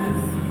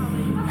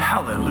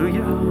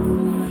 Hallelujah.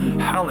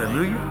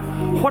 Hallelujah.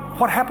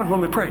 What happened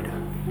when we prayed?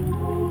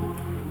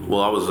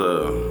 Well, I was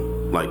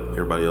like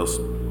everybody else,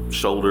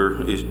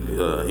 shoulder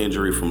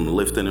injury from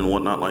lifting and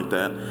whatnot like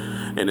that.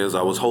 And as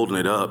I was holding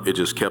it up, it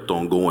just kept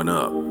on going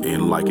up,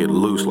 and like it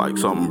loose, like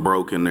something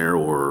broke in there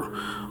or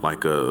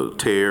like a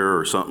tear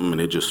or something, and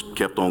it just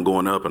kept on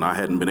going up, and I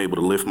hadn't been able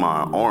to lift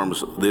my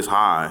arms this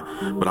high,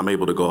 but I'm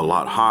able to go a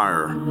lot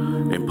higher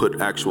and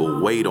put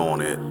actual weight on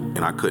it,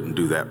 and I couldn't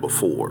do that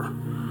before.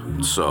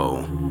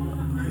 So.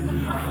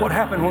 What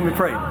happened when we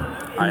prayed?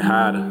 I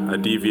had a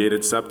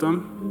deviated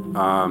septum.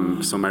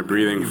 So my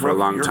breathing for a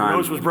long time. Your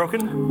nose was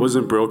broken?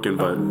 Wasn't broken,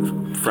 but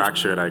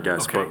fractured, I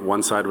guess. Okay. But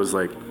one side was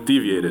like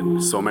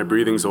deviated. So my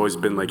breathing's always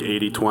been like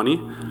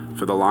 80-20.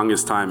 for the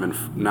longest time, and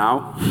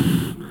now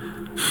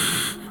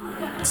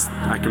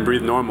I can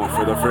breathe normal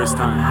for the first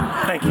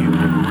time. Thank you.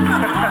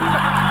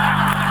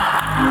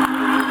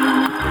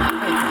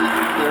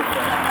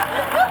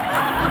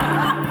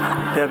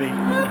 Debbie,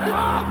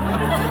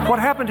 what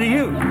happened to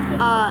you?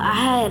 I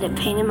had a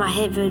pain in my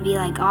hip. It would be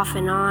like off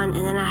and on,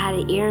 and then I had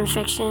an ear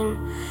infection.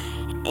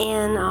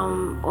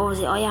 And what was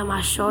it? Oh yeah,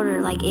 my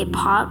shoulder, like it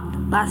popped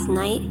last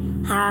night.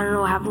 And I don't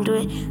know what happened to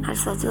it. I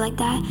just left it like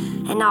that,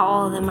 and now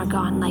all of them are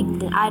gone. Like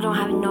I don't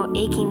have no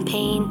aching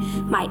pain.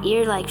 My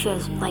ear like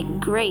feels like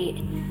great.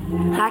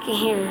 And I can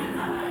hear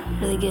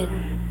really good.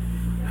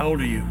 How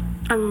old are you?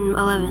 I'm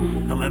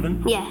 11.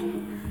 11? Yeah.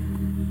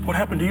 What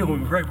happened to you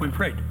when we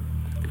prayed?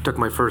 Took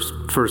my first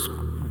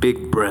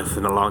big breath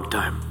in a long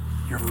time.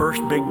 Your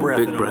first big breath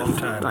in a long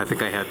time. I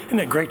think I had. Isn't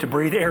it great to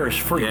breathe? Air is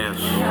free.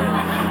 Yes.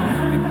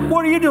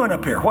 What are you doing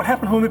up here? What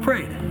happened when we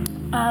prayed?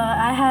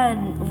 I had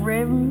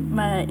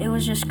it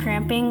was just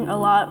cramping a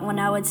lot when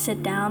I would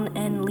sit down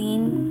and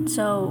lean.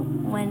 So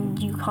when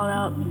you called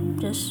out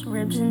just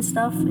ribs and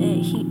stuff,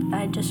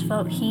 I just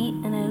felt heat,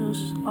 and it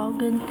was all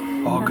good.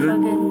 All good?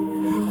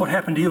 What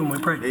happened to you when we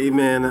prayed?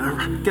 Amen.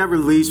 I got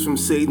released from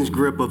Satan's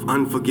grip of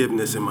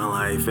unforgiveness in my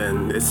life,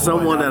 and it's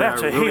someone that I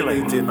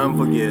really need to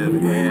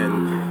unforgive.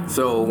 And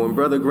so when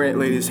Brother Grant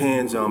laid his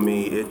hands on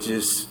me, it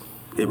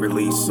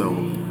released. So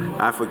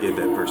I forgive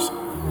that person.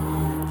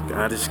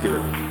 God is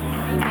good.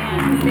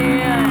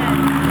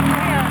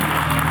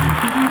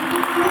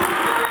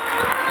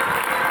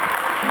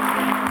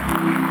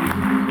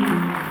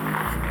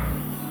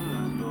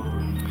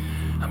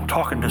 I'm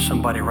talking to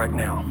somebody right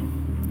now.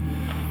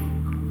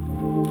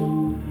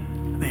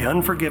 The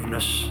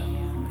unforgiveness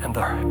and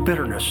the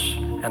bitterness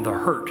and the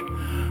hurt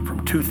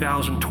from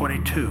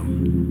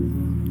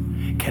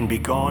 2022 can be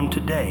gone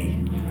today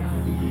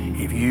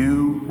if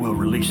you will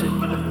release it.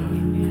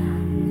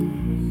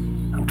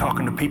 I'm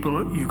talking to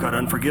people, you've got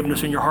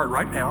unforgiveness in your heart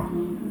right now,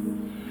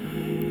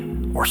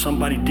 or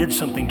somebody did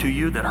something to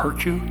you that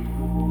hurt you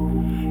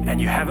and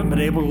you haven't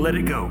been able to let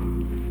it go.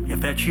 If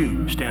that's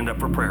you, stand up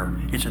for prayer.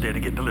 It's a day to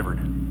get delivered.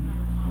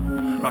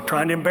 I'm not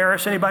trying to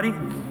embarrass anybody.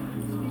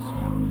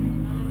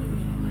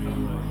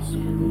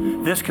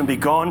 This can be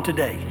gone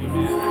today.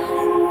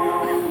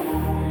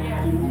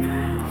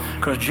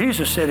 Because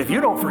Jesus said, if you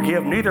don't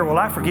forgive, neither will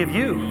I forgive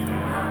you.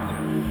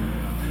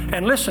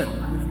 And listen,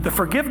 the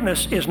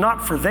forgiveness is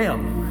not for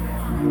them.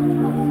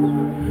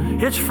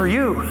 It's for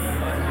you.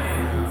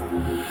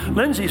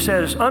 Lindsay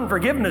says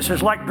unforgiveness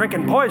is like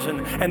drinking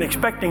poison and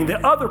expecting the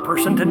other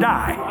person to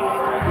die.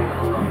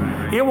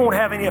 It won't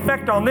have any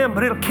effect on them,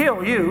 but it'll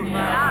kill you.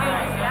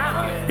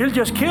 It'll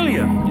just kill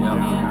you.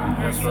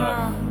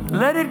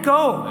 Let it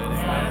go.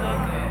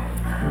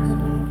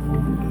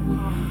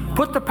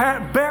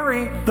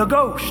 Bury the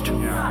ghost.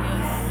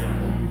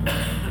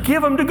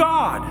 Give them to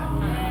God.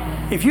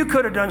 If you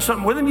could have done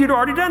something with them, you'd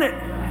already done it.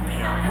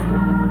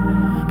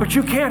 But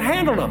you can't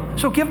handle them,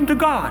 so give them to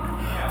God.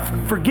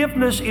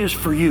 Forgiveness is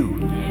for you.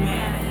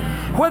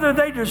 Whether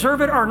they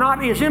deserve it or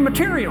not is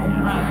immaterial.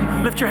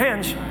 Lift your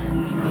hands.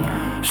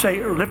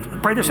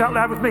 Pray this out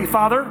loud with me.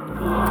 Father,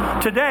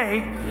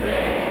 today,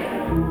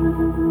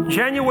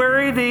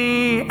 January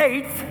the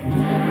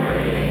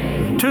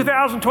 8th,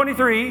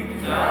 2023,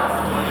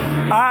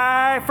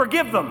 I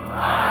forgive them.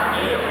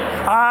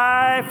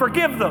 I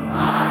forgive them.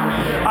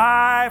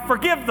 I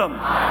forgive them.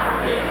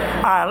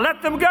 I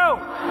let them go.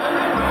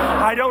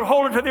 I don't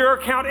hold it to their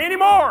account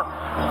anymore.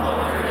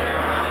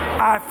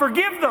 I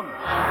forgive them.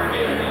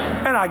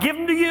 And I give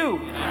them to you.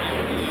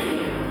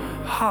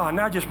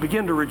 Now just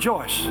begin to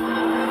rejoice.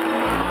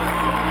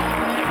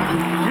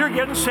 You're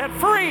getting set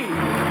free.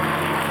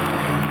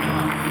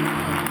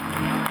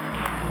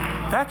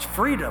 That's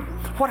freedom.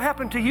 What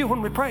happened to you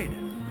when we prayed?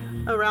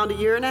 Around a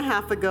year and a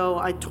half ago,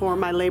 I tore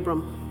my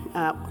labrum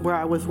where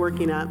I was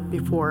working at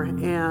before,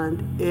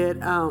 and it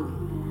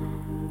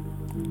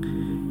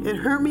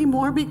hurt me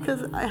more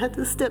because I had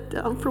to step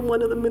down from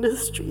one of the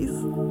ministries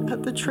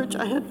at the church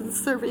I had been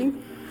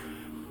serving.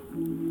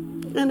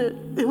 And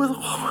it was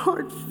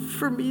hard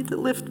for me to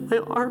lift my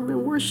arm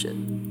and worship.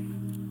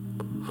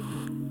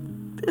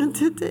 And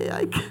today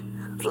I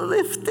can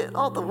lift it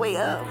all the way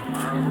up.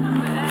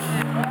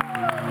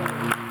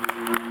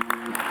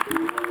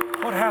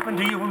 What happened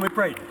to you when we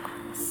prayed?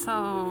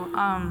 So,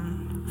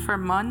 for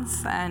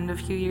months and a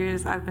few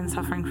years, I've been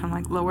suffering from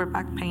like lower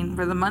back pain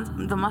where the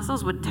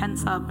muscles would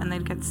tense up and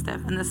they'd get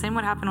stiff. And the same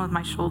would happen with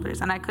my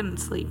shoulders, and I couldn't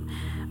sleep.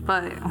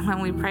 But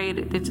when we prayed,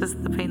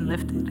 the pain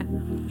lifted.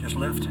 Just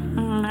left?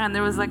 And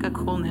there was like a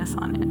coolness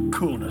on it.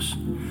 Coolness.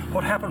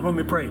 What happened when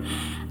we prayed?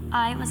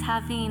 I was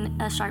having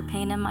a sharp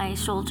pain in my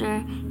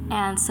shoulder,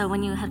 and so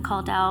when you had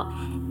called out,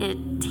 it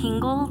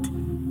tingled,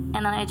 and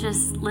then I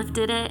just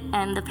lifted it,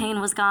 and the pain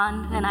was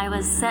gone, and I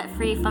was set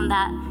free from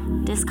that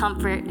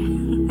discomfort.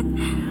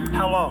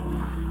 How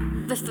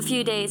long? A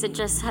few days. It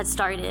just had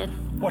started.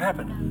 What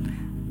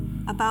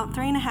happened? About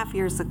 3.5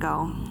 years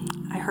ago,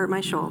 I hurt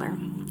my shoulder,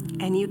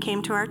 and you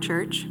came to our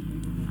church.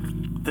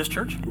 This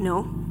church?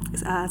 No,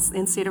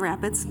 in Cedar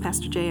Rapids,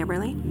 Pastor Jay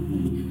Eberly.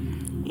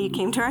 you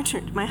came to our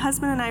church. My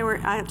husband and I were,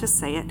 I'll just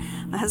say it,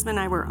 my husband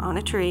and I were on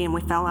a tree and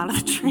we fell out of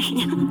the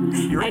tree.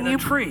 You're in a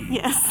tree?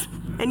 Yes.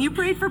 And you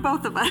prayed for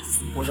both of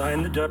us. Was I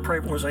in the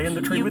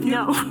tree with you?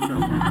 No.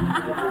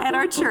 At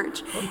our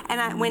church.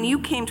 And when you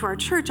came to our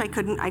church, I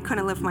couldn't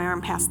lift my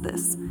arm past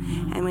this.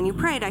 And when you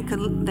prayed, I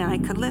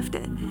could lift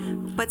it.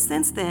 But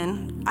since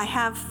then, I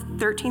have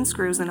 13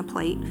 screws in a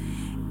plate,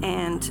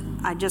 and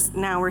I just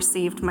now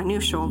received my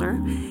new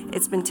shoulder.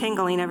 It's been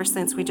tingling ever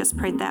since we just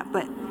prayed that.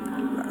 But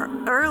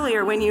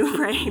earlier when you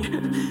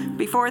prayed,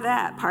 before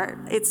that part,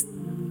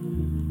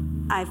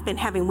 I've been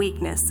having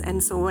weakness,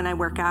 and so when I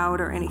work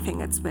out or anything,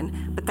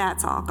 but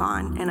that's all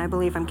gone, and I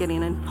believe I'm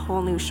getting a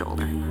whole new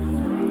shoulder.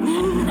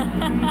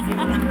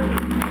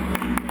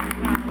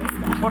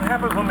 What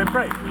happened when we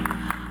prayed?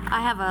 I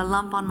have a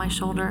lump on my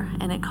shoulder,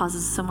 and it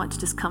causes so much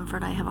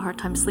discomfort. I have a hard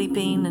time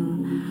sleeping,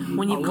 and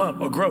when you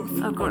a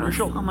growth on your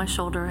shoulder. On my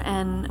shoulder,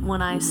 and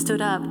when I stood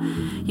up,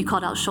 you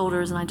called out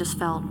shoulders, and I just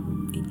felt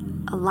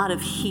a lot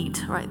of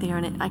heat right there,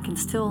 and I can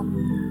still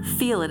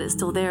feel it. It's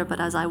still there,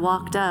 but as I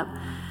walked up,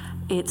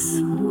 it's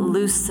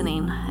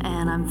loosening,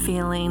 and I'm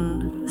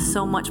feeling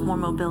so much more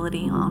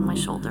mobility on my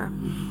shoulder.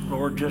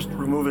 Lord, just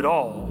remove it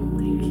all.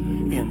 Thank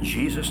you. In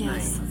Jesus' name.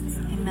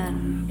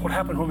 Amen. What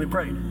happened when we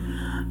prayed?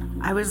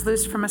 I was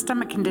loosed from a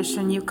stomach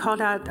condition. You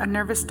called out a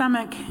nervous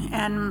stomach,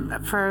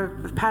 and for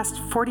the past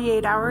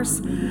 48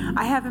 hours,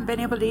 I haven't been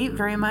able to eat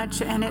very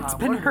much, and it's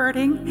been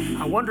hurting.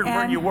 I wondered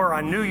where you were.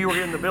 I knew you were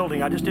in the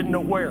building. I just didn't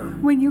know where.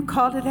 When you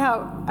called it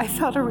out, I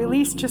felt a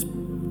release.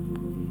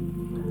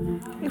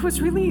 It was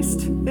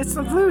released. It's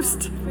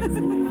loosed.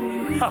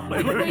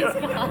 Hallelujah.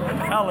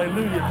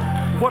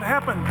 Hallelujah. What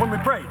happened when we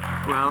prayed?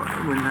 Well,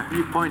 when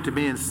you pointed to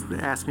me and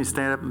asked me to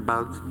stand up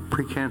about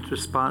precancerous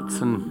spots,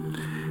 and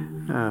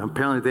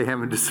apparently they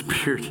haven't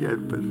disappeared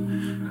yet, but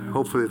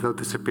hopefully they'll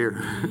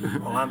disappear.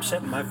 Well, I'm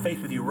setting my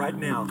faith with you right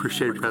now.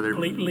 Appreciate it, brother.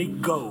 Completely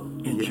go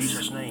in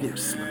Jesus' name.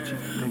 Yes.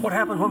 What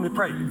happened when we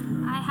prayed?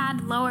 I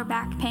had lower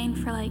back pain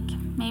for like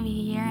maybe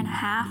a year and a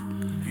half.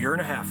 Year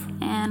and a half.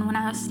 And when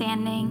I was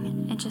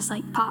standing, it just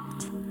like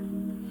popped.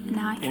 And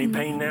now I can. Any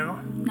pain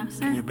now? No,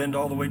 sir. Can you bend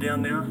all the way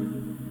down now?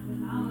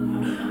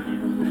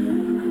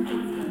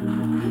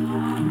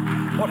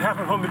 What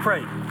happened when we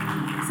prayed?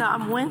 So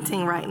I'm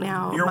winting right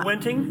now. You're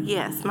winting?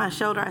 Yes, my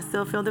shoulder, I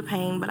still feel the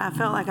pain, but I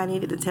felt like I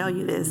needed to tell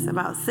you this.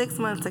 About 6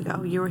 months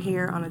ago, you were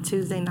here on a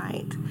Tuesday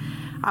night.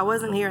 I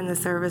wasn't here in the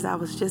service. I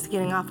was just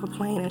getting off a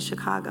plane in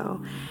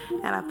Chicago,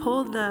 and I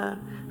pulled the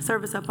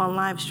service up on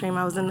live stream.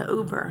 I was in the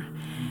Uber,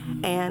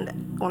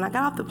 and when I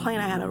got off the plane,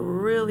 I had a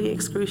really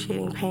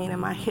excruciating pain in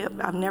my hip.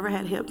 I've never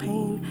had hip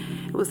pain.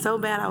 It was so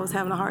bad I was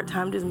having a hard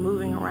time just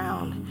moving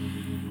around,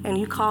 and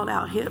you called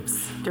out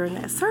hips during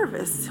that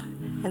service.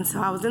 And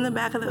so I was in the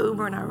back of the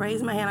Uber, and I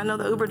raised my hand. I know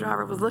the Uber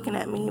driver was looking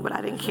at me, but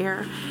I didn't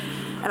care.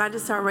 And I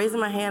just started raising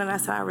my hand, and I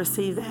said, I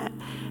received that.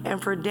 And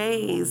for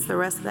days, the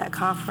rest of that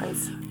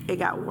conference, it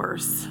got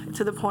worse,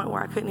 to the point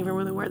where I couldn't even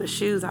really wear the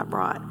shoes I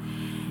brought.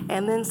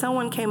 And then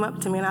someone came up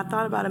to me, and I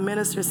thought about a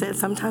minister said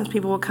sometimes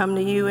people will come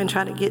to you and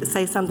try to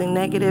say something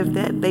negative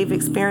that they've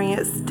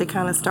experienced to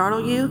kind of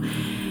startle you.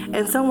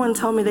 And someone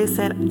told me, they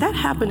said, that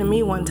happened to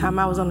me one time.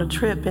 I was on a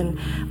trip, and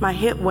my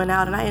hip went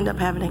out, and I ended up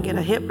having to get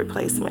a hip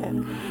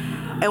replacement.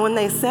 And when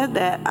they said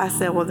that, I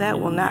said, well, that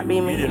will not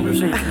be me.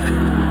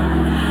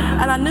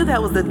 And I knew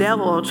that was the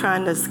devil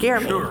trying to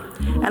scare me. Sure.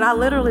 And I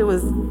literally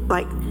was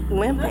like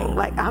limping.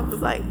 Like I was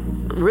like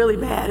really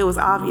bad. It was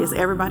obvious.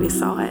 Everybody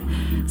saw it.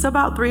 So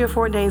about 3 or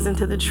 4 days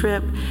into the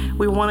trip,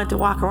 we wanted to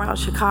walk around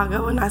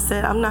Chicago. And I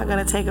said, I'm not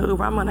going to take an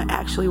Uber. I'm going to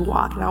actually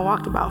walk. And I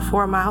walked about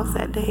 4 miles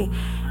that day.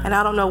 And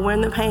I don't know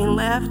when the pain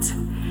left.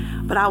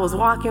 But I was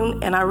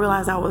walking, and I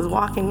realized I was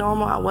walking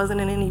normal. I wasn't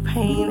in any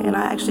pain, and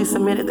I actually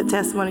submitted the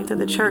testimony to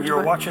the church. You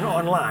were watching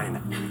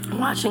online?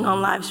 Watching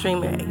on live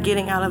stream,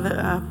 getting out of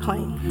the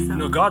plane. So.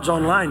 No, God's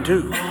online,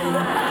 too.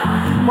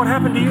 What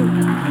happened to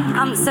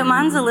you? So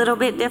mine's a little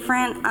bit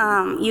different.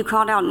 You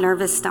called out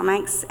nervous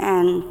stomachs,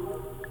 and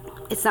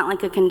it's not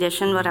like a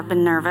condition, but I've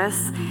been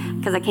nervous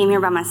because I came here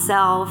by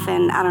myself,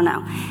 and I don't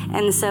know.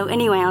 And so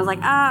anyway, I was like,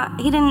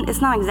 it's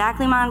not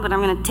exactly mine, but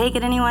I'm gonna take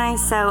it anyway.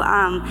 So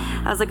I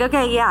was like,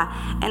 okay, yeah.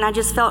 And I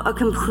just felt a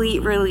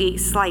complete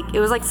release. Like, it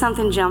was like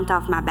something jumped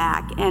off my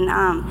back. And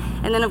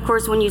then of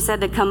course, when you said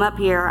to come up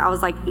here, I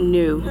was like,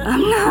 no,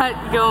 I'm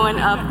not going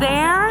up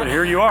there. But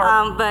here you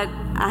are. But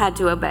I had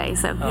to obey,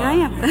 so here I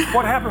am.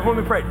 What happened when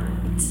we prayed?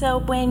 So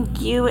when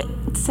you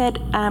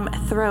said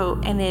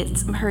throat and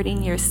it's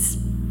hurting your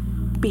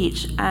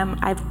speech,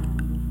 I've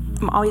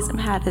always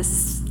had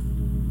this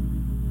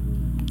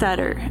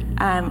stutter,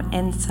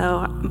 and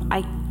so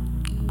I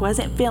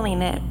wasn't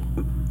feeling it,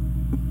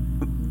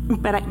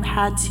 but I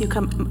had to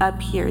come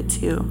up here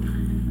to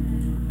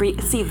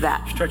receive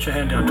that. Stretch your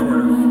hand down toward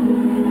her.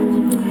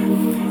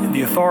 In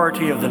the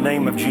authority of the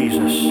name of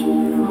Jesus,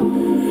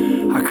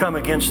 I come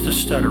against the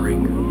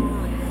stuttering.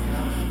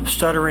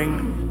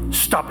 Stuttering,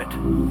 stop it.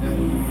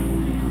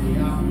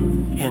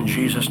 In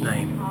Jesus'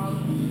 name.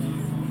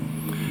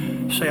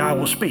 Say, I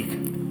will speak.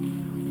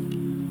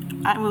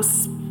 I will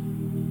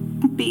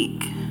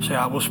speak. Say,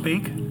 I will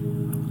speak.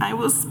 I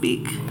will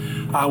speak.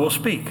 I will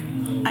speak.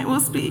 I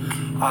will speak.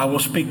 I will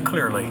speak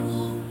clearly.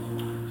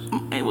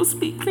 I will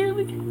speak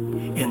clearly.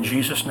 In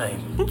Jesus' name.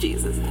 In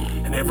Jesus'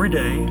 name. And every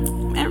day.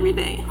 Every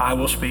day. I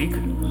will speak.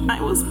 I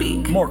will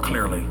speak. More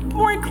clearly.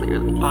 More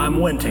clearly.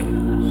 I'm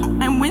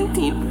winning. I'm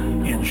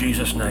winning. In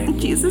Jesus' name. In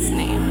Jesus'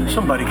 name.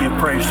 Somebody give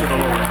praise to the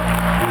Lord.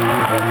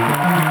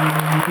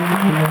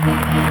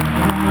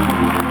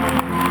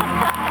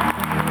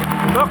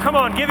 Well, come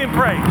on, give him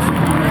praise.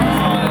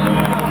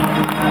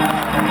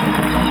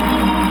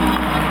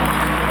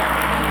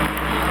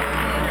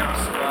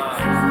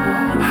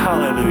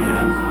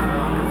 Hallelujah.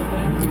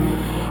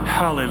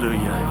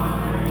 Hallelujah.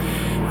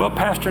 Well,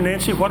 Pastor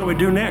Nancy, what do we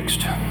do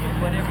next?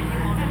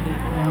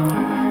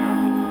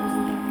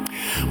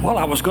 Well,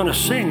 I was going to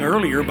sing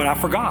earlier, but I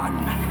forgot.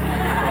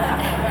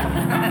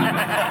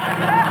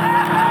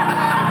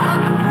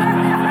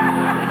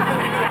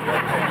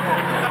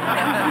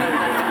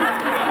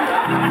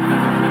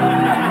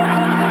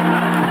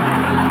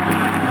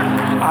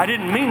 I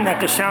didn't mean that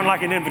to sound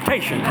like an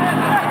invitation.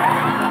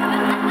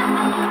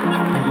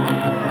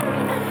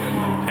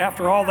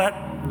 After all that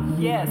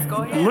yes, go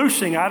ahead.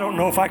 Loosing, I don't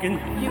know if I can.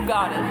 You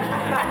got it.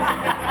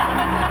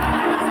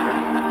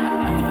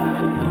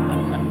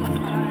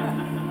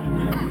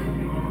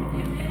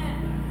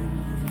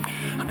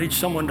 I need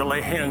someone to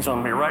lay hands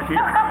on me right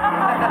here.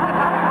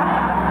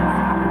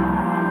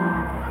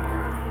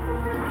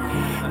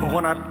 Well,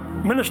 when I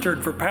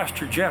ministered for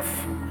Pastor Jeff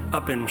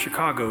up in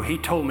Chicago, he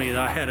told me that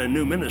I had a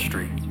new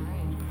ministry,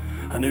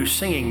 a new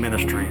singing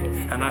ministry.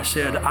 And I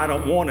said, I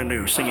don't want a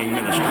new singing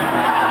ministry.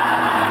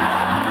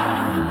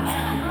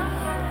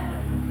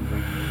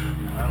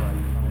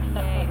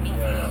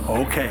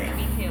 Okay.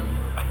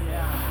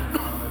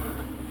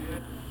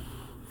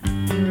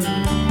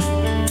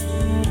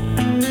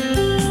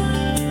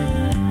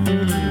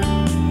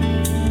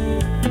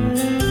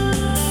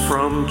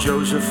 From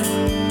Joseph,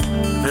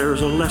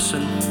 there's a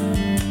lesson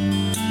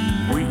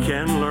we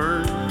can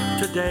learn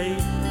today.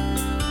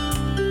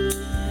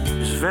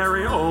 His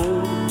very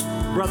own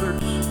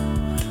brothers,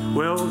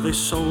 well, they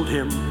sold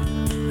him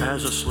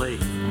as a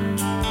slave.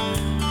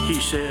 He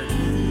said,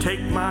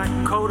 take my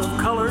coat of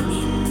colors,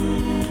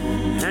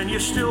 and you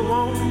still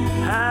won't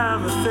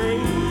have a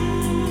thing.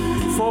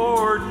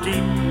 For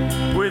deep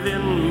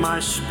within my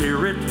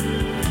spirit,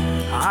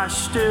 I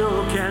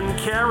still can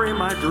carry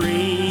my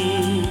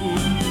dream.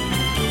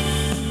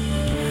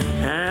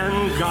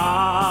 And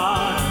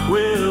God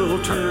will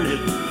turn it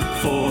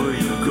for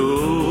your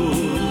good.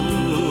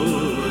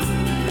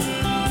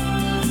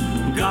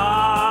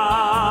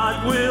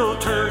 God will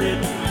turn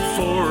it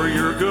for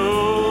your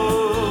good.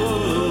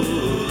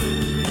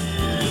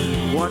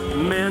 What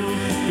men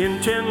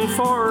intend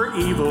for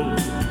evil,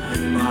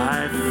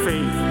 by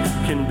faith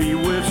can be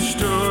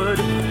withstood.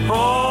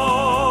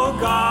 Oh,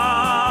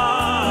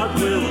 God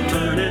will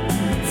turn it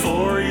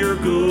for your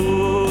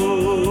good.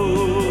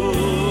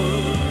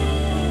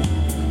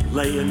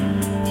 Laying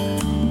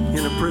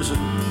in a prison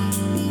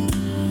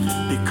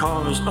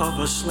because of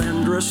a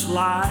slanderous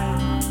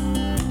lie,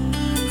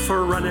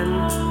 for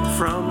running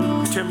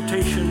from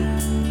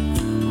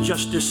temptation,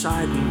 just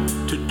deciding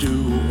to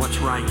do what's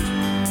right.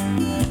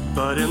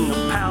 But in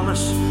the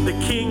palace, the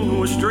king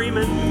was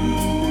dreaming,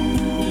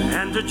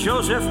 and to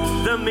Joseph,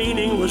 the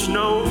meaning was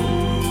known.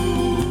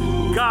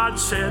 God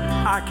said,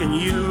 I can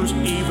use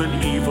even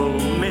evil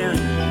men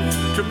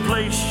to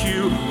place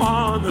you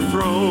on the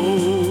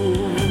throne.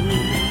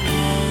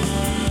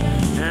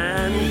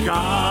 And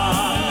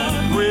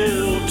God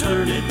will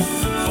turn it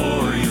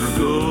for your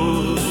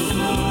good.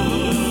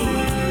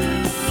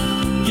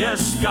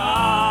 Yes,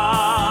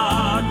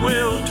 God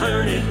will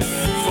turn it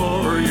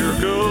for your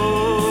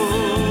good.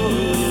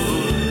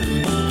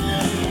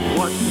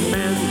 What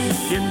men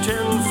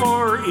intend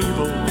for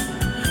evil,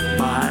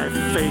 by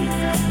faith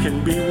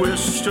can be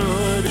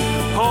withstood.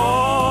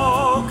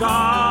 Oh,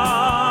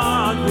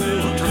 God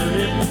will turn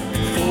it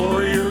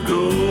for your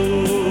good.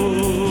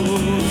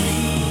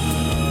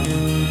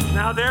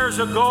 Now there's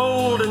a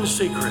golden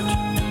secret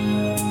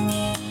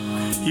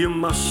you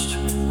must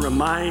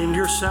remind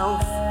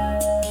yourself.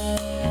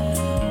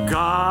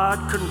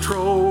 God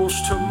controls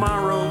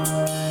tomorrow.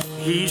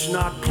 He's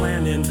not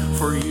planning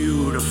for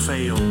you to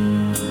fail.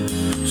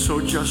 So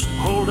just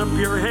hold up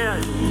your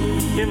head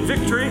in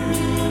victory,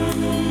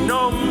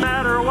 no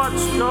matter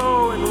what's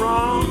going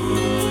wrong.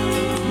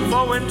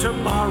 For when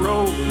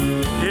tomorrow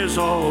is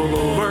all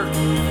over,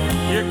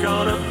 you're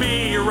gonna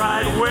be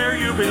right where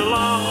you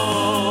belong.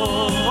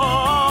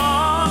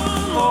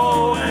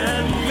 Oh,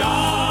 and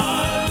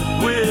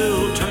God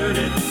will turn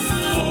it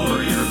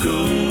for your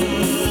good.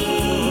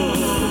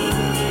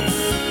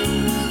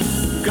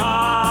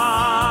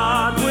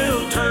 God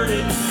will turn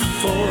it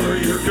for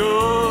your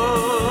good.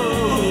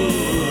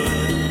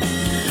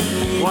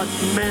 What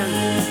men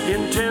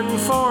intend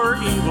for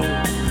evil,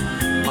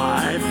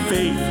 by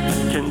faith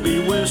can be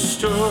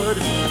withstood.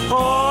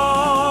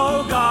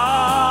 Oh,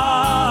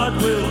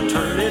 God will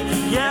turn it.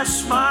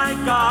 Yes, my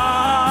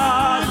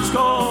God's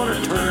gonna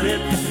turn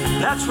it.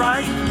 That's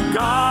right,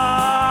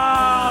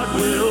 God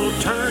will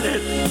turn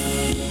it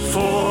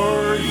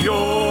for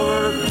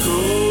your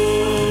good.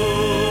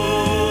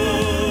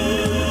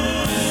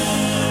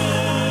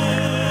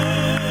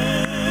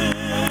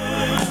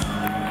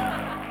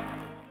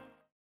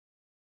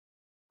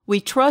 We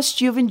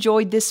trust you've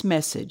enjoyed this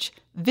message.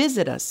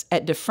 Visit us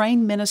at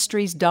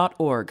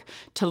DufresneMinistries.org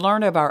to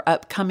learn of our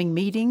upcoming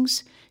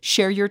meetings,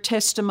 share your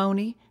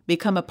testimony,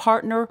 become a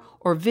partner,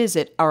 or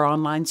visit our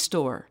online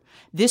store.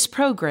 This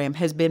program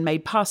has been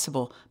made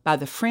possible by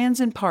the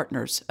friends and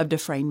partners of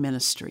Dufresne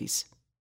Ministries.